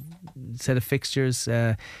a set of fixtures.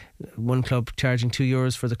 One club charging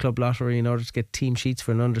 €2 for the club lottery in order to get team sheets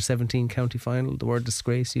for an under-17 county final. The word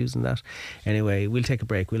disgrace using that. Anyway, we'll take a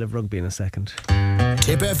break. We'll have rugby in a second.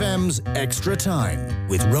 Tip FM's Extra Time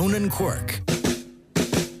with Ronan Quirk.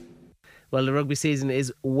 Well, the rugby season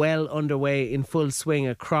is well underway, in full swing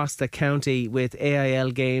across the county with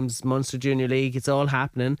AIL games, Munster Junior League. It's all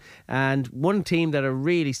happening. And one team that have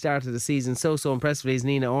really started the season so impressively is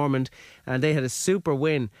Nina Ormond. And they had a super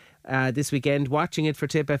win this weekend. Watching it for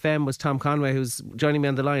Tip FM was Tom Conway, who's joining me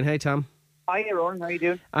on the line. Hey, Tom. Hi, Ron. How you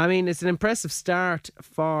doing? I mean, it's an impressive start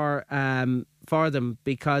for them,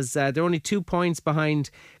 because they're only 2 points behind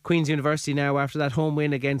Queen's University now after that home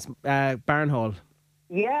win against Barnhall.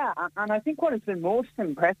 Yeah, and I think what has been most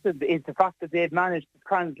impressive is the fact that they've managed to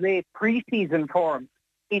translate pre-season form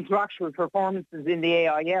into actual performances in the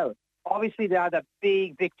AIL. Obviously, they had a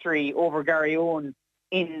big victory over Garryowen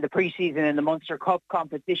in the pre-season in the Munster Cup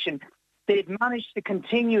competition. They've managed to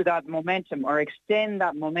continue that momentum or extend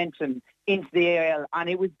that momentum into the AIL, and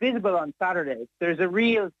it was visible on Saturday. There's a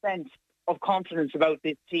real sense of confidence about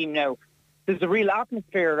this team now. There's a real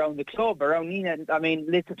atmosphere around the club, around Nina. I mean,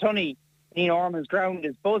 Lissatunny, Nina Ormond's ground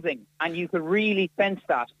is buzzing, and you could really sense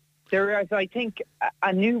that. There is, I think,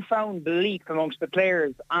 a newfound belief amongst the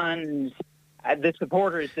players and the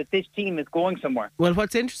supporters that this team is going somewhere. Well,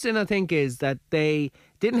 what's interesting, I think, is that they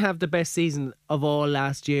didn't have the best season of all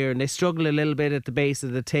last year, and they struggled a little bit at the base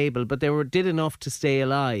of the table, but they did enough to stay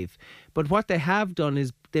alive. But what they have done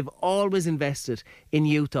is they've always invested in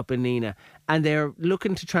youth up in Nina, and they're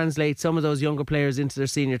looking to translate some of those younger players into their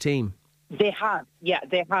senior team. They have, yeah,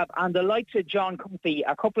 they have. And the likes of John Cuffey,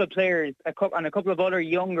 a couple of players, and a couple of other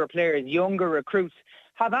younger players, younger recruits,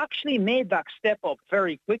 have actually made that step up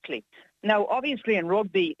very quickly. Now, obviously in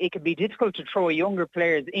rugby, it can be difficult to throw younger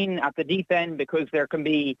players in at the deep end because there can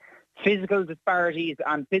be physical disparities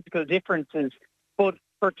and physical differences. But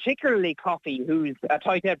particularly Coffey, who's a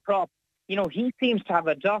tight head prop, he seems to have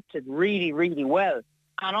adopted really, really well.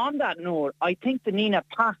 And on that note, I think the Nina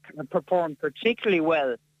pack have performed particularly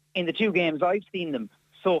well in the 2 games I've seen them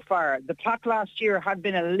so far. The pack last year had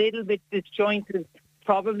been a little bit disjointed,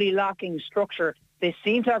 probably lacking structure. They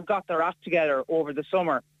seem to have got their act together over the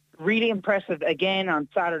summer. Really impressive again on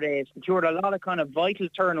Saturday. Secured a lot of kind of vital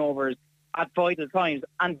turnovers at vital times,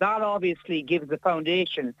 and that obviously gives the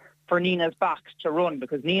foundation for Nina's backs to run,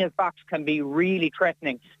 because Nina's backs can be really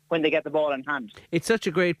threatening when they get the ball in hand. It's such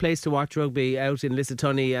a great place to watch rugby out in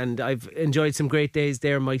Lissatunny, and I've enjoyed some great days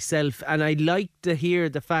there myself, and I like to hear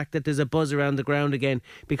the fact that there's a buzz around the ground again,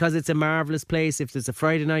 because it's a marvellous place. If there's a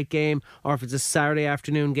Friday night game, or if it's a Saturday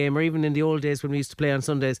afternoon game, or even in the old days when we used to play on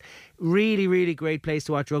Sundays, really, really great place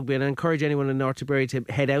to watch rugby, and I encourage anyone in North Tipperary to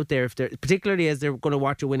head out there, particularly as they're going to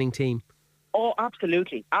watch a winning team. Oh,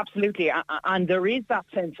 absolutely, absolutely. And there is that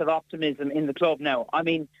sense of optimism in the club now. I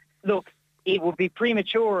mean, look, it would be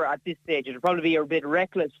premature at this stage. It would probably be a bit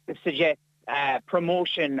reckless to suggest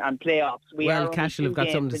promotion and playoffs. Cashel have got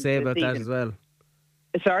something to say about that as well.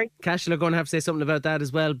 Sorry? Cashel are going to have to say something about that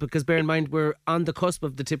as well, because bear in mind, we're on the cusp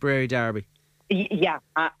of the Tipperary Derby. Yeah,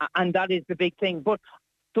 and that is the big thing. But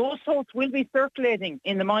those thoughts will be circulating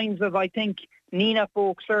in the minds of, I think, Nina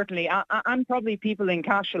folk certainly, and probably people in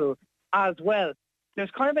Cashel as well.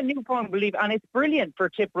 there's kind of a newfound belief, and it's brilliant for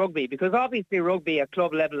Tip Rugby, because obviously rugby at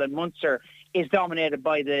club level in Munster is dominated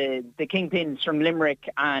by the kingpins from Limerick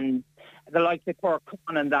and the likes of Cork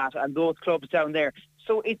and that, and those clubs down there.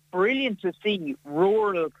 So it's brilliant to see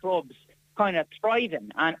rural clubs kind of thriving,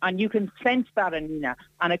 and you can sense that in Nina,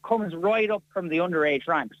 and it comes right up from the underage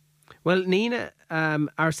ranks. Well, Nina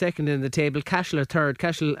are second in the table. Cashel are third.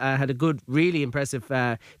 Cashel had a good, really impressive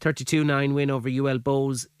 32-9 win over UL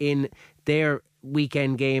Bows in their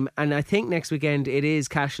weekend game, and I think next weekend it is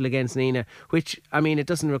Cashel against Nina, which, I mean, it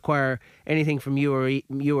doesn't require anything from you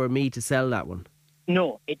or me to sell that one.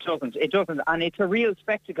 No, it doesn't, and it's a real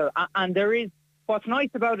spectacle, and there is, what's nice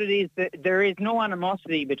about it is that there is no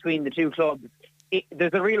animosity between the two clubs.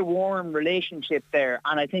 There's a real warm relationship there,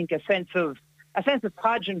 and I think a sense of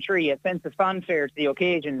pageantry, a sense of fanfare to the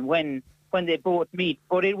occasion when they both meet.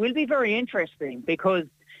 But it will be very interesting, because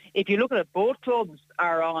if you look at it, both clubs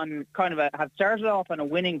are on have started off on a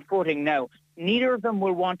winning footing now. Neither of them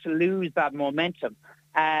will want to lose that momentum.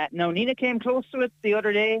 Now, Nina came close to it the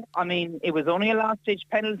other day. I mean, it was only a last-stage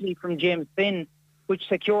penalty from James Finn which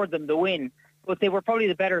secured them the win, but they were probably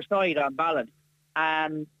the better side on balance.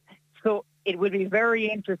 So it will be very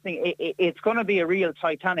interesting. It's going to be a real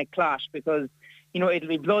titanic clash, because, you know, it'll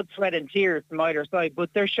be blood, sweat and tears from either side, but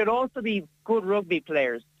there should also be good rugby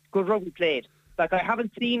played. Like, I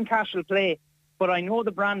haven't seen Cashel play, but I know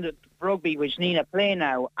the brand of rugby which Nina play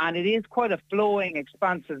now, and it is quite a flowing,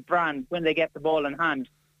 expansive brand when they get the ball in hand.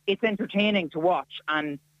 It's entertaining to watch,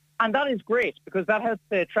 and that is great, because that helps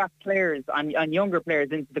to attract players and younger players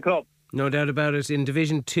into the club. No doubt about it. In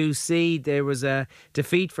Division 2C, there was a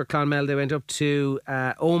defeat for Clonmel. They went up to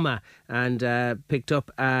Oma and picked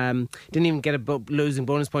up, didn't even get a losing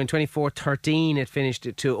bonus point. 24-13 it finished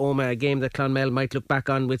to Oma, a game that Clonmel might look back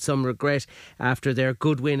on with some regret after their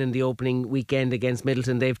good win in the opening weekend against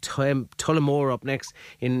Middleton. They've Tullamore up next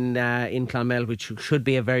in Clonmel, which should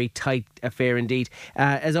be a very tight affair indeed.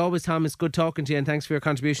 As always, Thomas, good talking to you, and thanks for your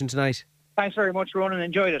contribution tonight. Thanks very much, Ronan.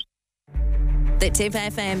 Enjoyed it. The Tip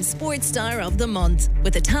FM Sports Star of the Month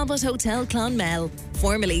with the Talbot Hotel Clonmel,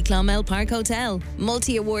 formerly Clonmel Park Hotel.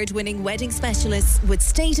 Multi-award winning wedding specialists with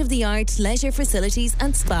state-of-the-art leisure facilities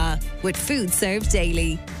and spa with food served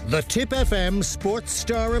daily. The Tip FM Sports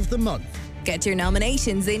Star of the Month. Get your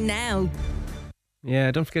nominations in now.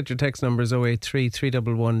 Yeah, don't forget your text numbers 083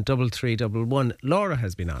 311 3311. Laura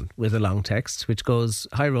has been on with a long text which goes,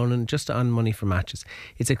 "Hi Ronan, just on money for matches.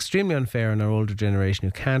 It's extremely unfair on our older generation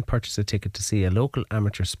who can't purchase a ticket to see a local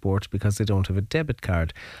amateur sport because they don't have a debit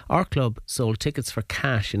card. Our club sold tickets for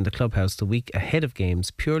cash in the clubhouse the week ahead of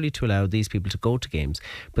games purely to allow these people to go to games,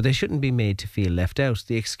 but they shouldn't be made to feel left out.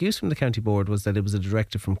 The excuse from the county board was that it was a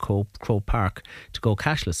directive from Crow Park to go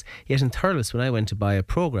cashless. Yet in Thurles, when I went to buy a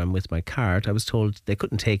programme with my card, I was told they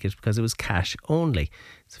couldn't take it because it was cash only."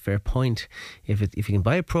 It's a fair point. If you can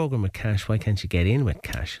buy a programme with cash, why can't you get in with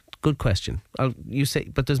cash? Good question. You say,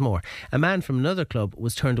 but there's more. A man from another club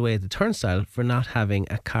was turned away at the turnstile for not having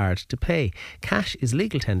a card to pay. Cash is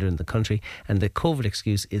legal tender in the country, and the COVID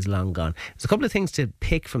excuse is long gone. There's a couple of things to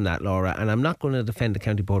pick from that, Laura, and I'm not going to defend the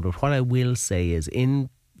county board, but what I will say is, in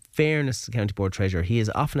fairness to the county board treasurer, he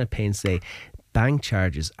is often at pains to say bank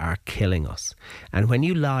charges are killing us, and when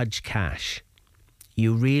you lodge cash,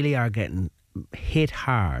 you really are getting hit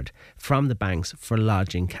hard from the banks for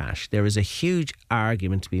lodging cash. There is a huge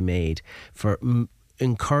argument to be made for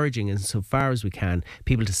encouraging, insofar as we can,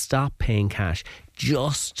 people to stop paying cash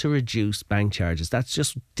just to reduce bank charges. That's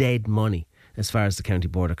just dead money as far as the county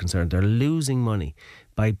board are concerned. They're losing money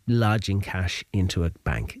by lodging cash into a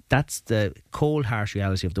bank. That's the cold, harsh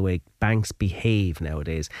reality of the way banks behave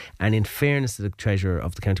nowadays. And in fairness to the treasurer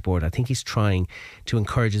of the county board, I think he's trying to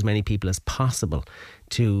encourage as many people as possible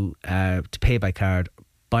to pay by card,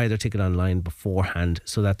 buy their ticket online beforehand,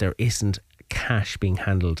 so that there isn't cash being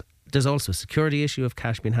handled. There's also a security issue of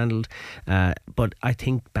cash being handled, but I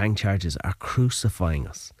think bank charges are crucifying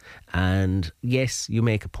us. And yes, you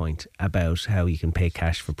make a point about how you can pay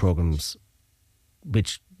cash for programmes,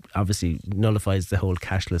 which obviously nullifies the whole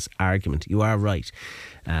cashless argument. You are right.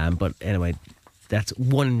 But anyway, that's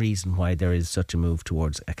one reason why there is such a move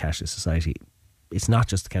towards a cashless society. It's not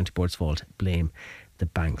just the county board's fault. Blame the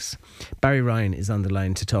banks. Barry Ryan is on the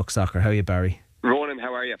line to talk soccer. How are you, Barry? Ronan,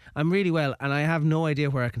 how are you? I'm really well, and I have no idea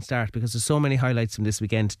where I can start because there's so many highlights from this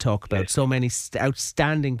weekend to talk about, so many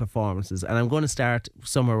outstanding performances, and I'm going to start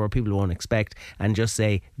somewhere where people won't expect and just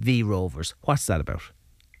say the Rovers. What's that about?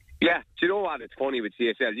 Yeah, do you know what? It's funny with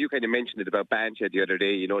CSL. You kind of mentioned it about Banshead the other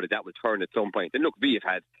day, you know, that would turn at some point. And look, we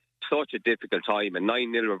have had such a difficult time, a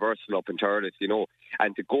 9-0 reversal up in Thurles, you know,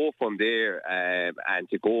 and to go from there and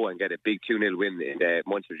to go and get a big 2-0 win in the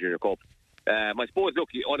Munster Junior Cup, I suppose, look,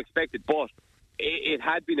 unexpected, but it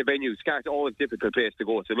had been a venue. Scart's always a difficult place to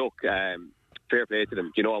go. So look, fair play to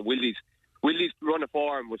them. You know, Willie's run of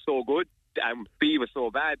form was so good. And B was so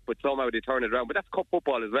bad, but somehow they turned it around. But that's cup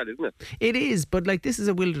football as well, isn't it? It is, but like this is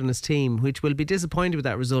a Wilderness team which will be disappointed with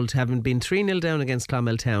that result, having been 3-0 down against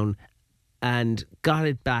Clonmel Town and got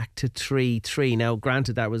it back to 3-3. Now,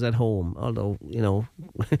 granted, that was at home, although, you know,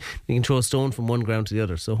 you can throw a stone from one ground to the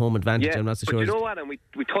other, so home advantage, yeah, I'm not so but sure. You know what, and we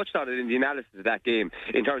touched on it in the analysis of that game,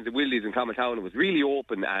 in terms of Willies and Clonmel Town. It was really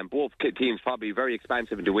open, and both teams probably very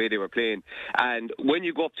expansive in the way they were playing. And when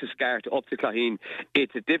you go up to Scart, up to Claheen,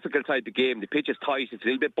 it's a difficult side of the game. The pitch is tight, it's a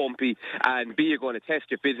little bit bumpy, and B, you're going to test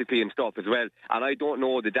you physically and stuff as well. And I don't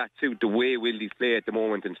know that suits the way Willies play at the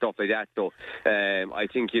moment and stuff like that. So I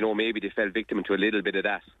think, you know, maybe they fell victim to a little bit of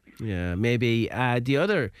that. Yeah, maybe. The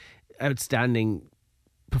other outstanding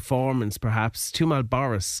performance, perhaps, Tumal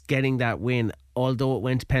Boris getting that win, although it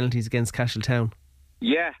went to penalties against Cashel Town.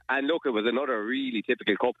 Yeah, and look, it was another really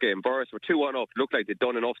typical cup game. Boris were 2-1 up, looked like they'd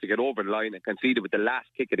done enough to get over the line, and conceded with the last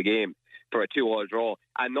kick of the game for a 2-2 draw.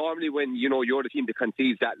 And normally when, you know, you're the team that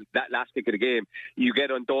concedes that last kick of the game, you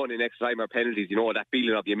get undone in extra time or penalties, you know, that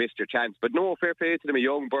feeling of you missed your chance. But no, fair play to them, a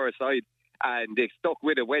young Boris side. And they stuck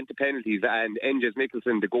with it, went to penalties, and Enges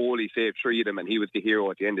Mickelson, the goalie, saved 3 of them, and he was the hero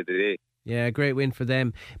at the end of the day. Yeah, great win for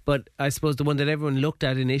them. But I suppose the one that everyone looked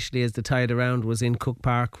at initially as the tide around was in Cook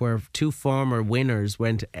Park, where 2 former winners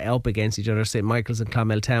went up against each other, St Michael's and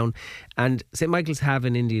Clonmel Town. And St Michael's have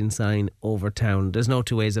an Indian sign over Town. There's no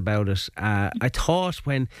two ways about it. I thought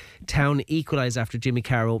when Town equalised after Jimmy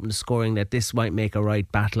Carr opened the scoring that this might make a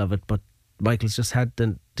right battle of it, but Michael's just had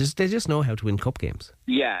they just know how to win cup games.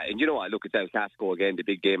 Yeah, and you know what, I look at El Casco again, the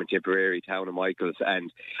big game in Tipperary, Town and Michael's, and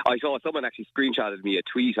I saw someone actually screenshotted me a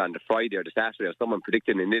tweet on the Friday or the Saturday of someone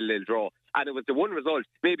predicting a 0-0 draw, and it was the one result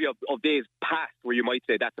maybe of days past where you might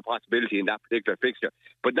say that's a possibility in that particular fixture,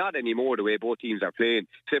 but not anymore the way both teams are playing.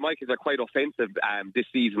 St Michael's are quite offensive this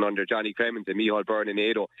season under Johnny Cremens and Micheál Byrne and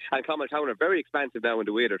Ado, and Clonmel Town are very expansive now in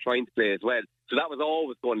the way they're trying to play as well, so that was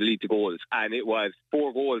always going to lead to goals, and it was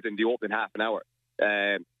 4 goals in the opening half an hour.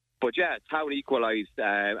 But yeah, Town equalised,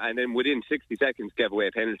 and then within 60 seconds gave away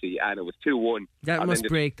a penalty, and it was 2-1. That must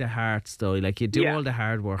break the hearts, though. Like, you do all the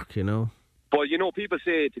hard work, you know. But, you know, people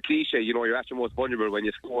say it's a cliche, you know, you're actually most vulnerable when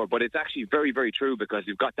you score, but it's actually very, very true, because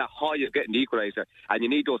you've got that high of getting the equaliser, and you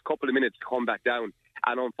need those couple of minutes to come back down.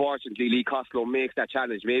 And unfortunately, Lee Costello makes that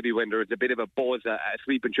challenge maybe when there's a bit of a buzz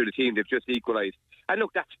sweeping through the team. They've just equalised. And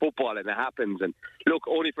look, that's football, and it happens. And look,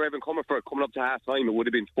 only for Evan Comerford coming up to half time, it would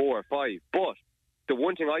have been 4 or 5. But the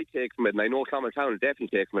one thing I take from it, and I know Clonmel Town will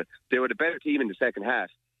definitely take from it, they were the better team in the second half.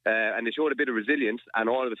 And they showed a bit of resilience, and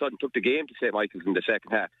all of a sudden took the game to St Michael's in the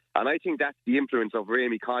second half. And I think that's the influence of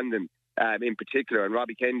Rémi Condon in particular, and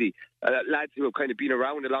Robbie Kennedy, lads who have kind of been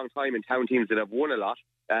around a long time in Town teams that have won a lot.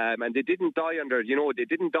 And they didn't die under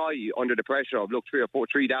the pressure of, look, 3 or 4,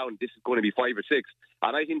 3 down, this is going to be 5 or 6.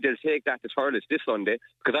 And I think they'll take that to Thurles this Sunday,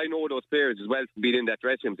 because I know those players as well from being in that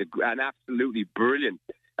dressing room, an absolutely brilliant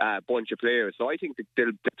bunch of players. So I think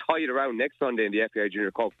they'll tie it around next Sunday in the FAI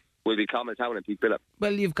Junior Cup will be Clonmel Town and Peak Villa.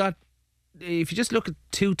 Well, you've got, if you just look at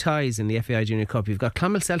 2 ties in the FAI Junior Cup, you've got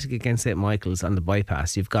Clonmel Celtic against St Michael's on the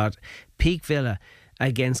bypass. You've got Peak Villa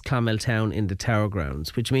against Clonmel Town in the Tower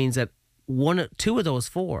Grounds, which means that 2 of those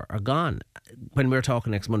 4 are gone when we're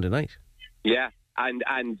talking next Monday night. Yeah, and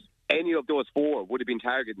any of those 4 would have been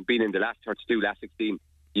targeted and been in the last 32, last 16.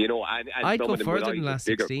 You know, and I'd some go of them further than last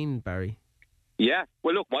bigger. 16, Barry. Yeah,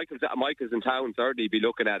 well, look, Michael's in Town certainly be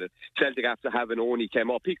looking at it. Celtic after having only came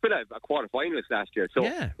up. Peak Villa a quarter-finalist last year. So,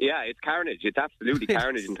 yeah, it's carnage. It's absolutely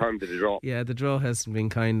carnage in terms of the draw. Yeah, the draw hasn't been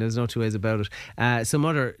kind. There's no two ways about it. Some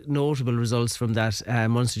other notable results from that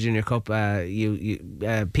Munster Junior Cup.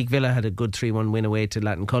 Peak Villa had a good 3-1 win away to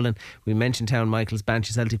Lattencullen. We mentioned Town Michael's.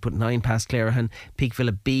 Banshee Celtic put 9 past Clarehan. Peak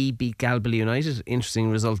Villa B beat Galbally United. Interesting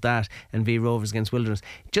result that. And V Rovers against Wilderness.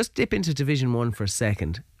 Just dip into Division 1 for a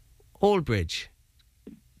second. Old Bridge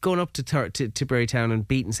going up to Tipperary Town and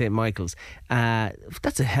beating St Michael's.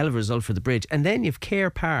 That's a hell of a result for the Bridge. And then you've Care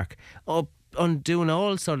Park up on doing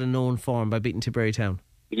all sort of known form by beating Tipperary Town.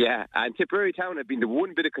 Yeah, and Tipperary Town have been the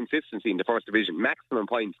one bit of consistency in the first division, maximum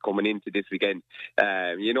points coming into this weekend.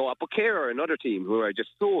 But Care are another team who are just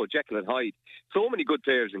so Jekyll and Hyde. So many good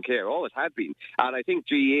players in Care, always have been. And I think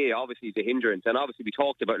GA obviously is a hindrance. And obviously we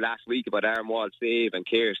talked about last week about Armwall save and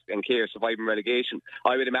Care surviving relegation.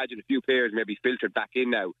 I would imagine a few players may be filtered back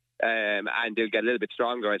in now, and they'll get a little bit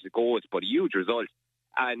stronger as it goes. But a huge result.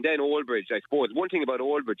 And then Old Bridge, I suppose. One thing about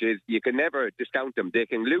Old Bridge is you can never discount them. They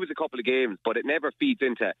can lose a couple of games, but it never feeds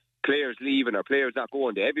into players leaving or players not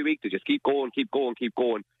going. Every week they just keep going.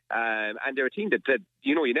 And they're a team that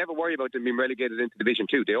you never worry about them being relegated into Division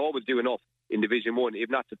 2. They always do enough in Division 1, if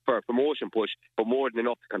not for a promotion push, but more than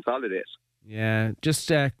enough to consolidate. Yeah,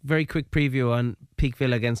 just a very quick preview on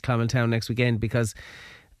Peakville against Clonmel Next weekend, because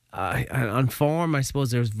on form, I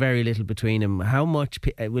suppose there's very little between them. How much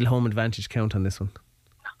will home advantage count on this one?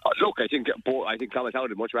 Look, I think Clonmel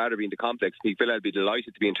would much rather be in the complex. Peakville, I'd be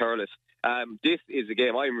delighted to be in Thurles. This is a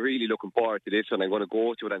game I'm really looking forward to. This one, I'm going to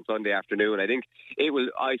go to it on Sunday afternoon. I think it will.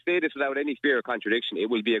 I say this without any fear of contradiction. It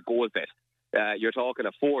will be a goal fest. You're talking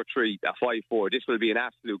a 4-3, a 5-4. This will be an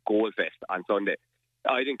absolute goal fest on Sunday.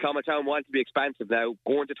 I think Clonmel want to be expansive now.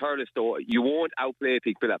 Going to Thurles, though, you won't outplay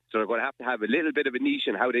Peakville, so they're going to have a little bit of a niche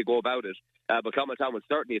in how they go about it. But Clonmel will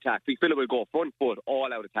certainly attack. Peakville will go front foot,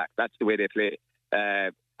 all out attack. That's the way they play.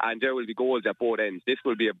 And there will be goals at both ends. This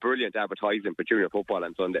will be a brilliant advertising for junior football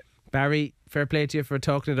on Sunday. Barry, fair play to you for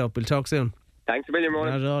talking it up. We'll talk soon. Thanks a million,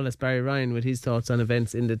 Ronan. Not at all. It's Barry Ryan with his thoughts on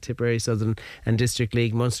events in the Tipperary Southern and District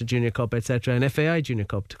League, Munster Junior Cup, etc., and FAI Junior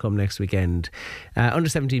Cup to come next weekend. Under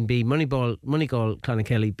 17B, Moneygall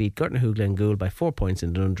Clonakilly beat Gurtnahoe Glengool by 4 points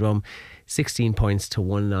in Dundrum, 16 points to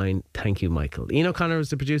 1-9. Thank you, Michael. Ian O'Connor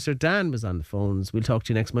was the producer. Dan was on the phones. We'll talk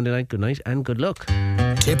to you next Monday night. Good night and good luck.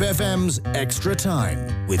 Tip FM's Extra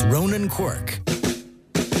Time with Ronan Quirk.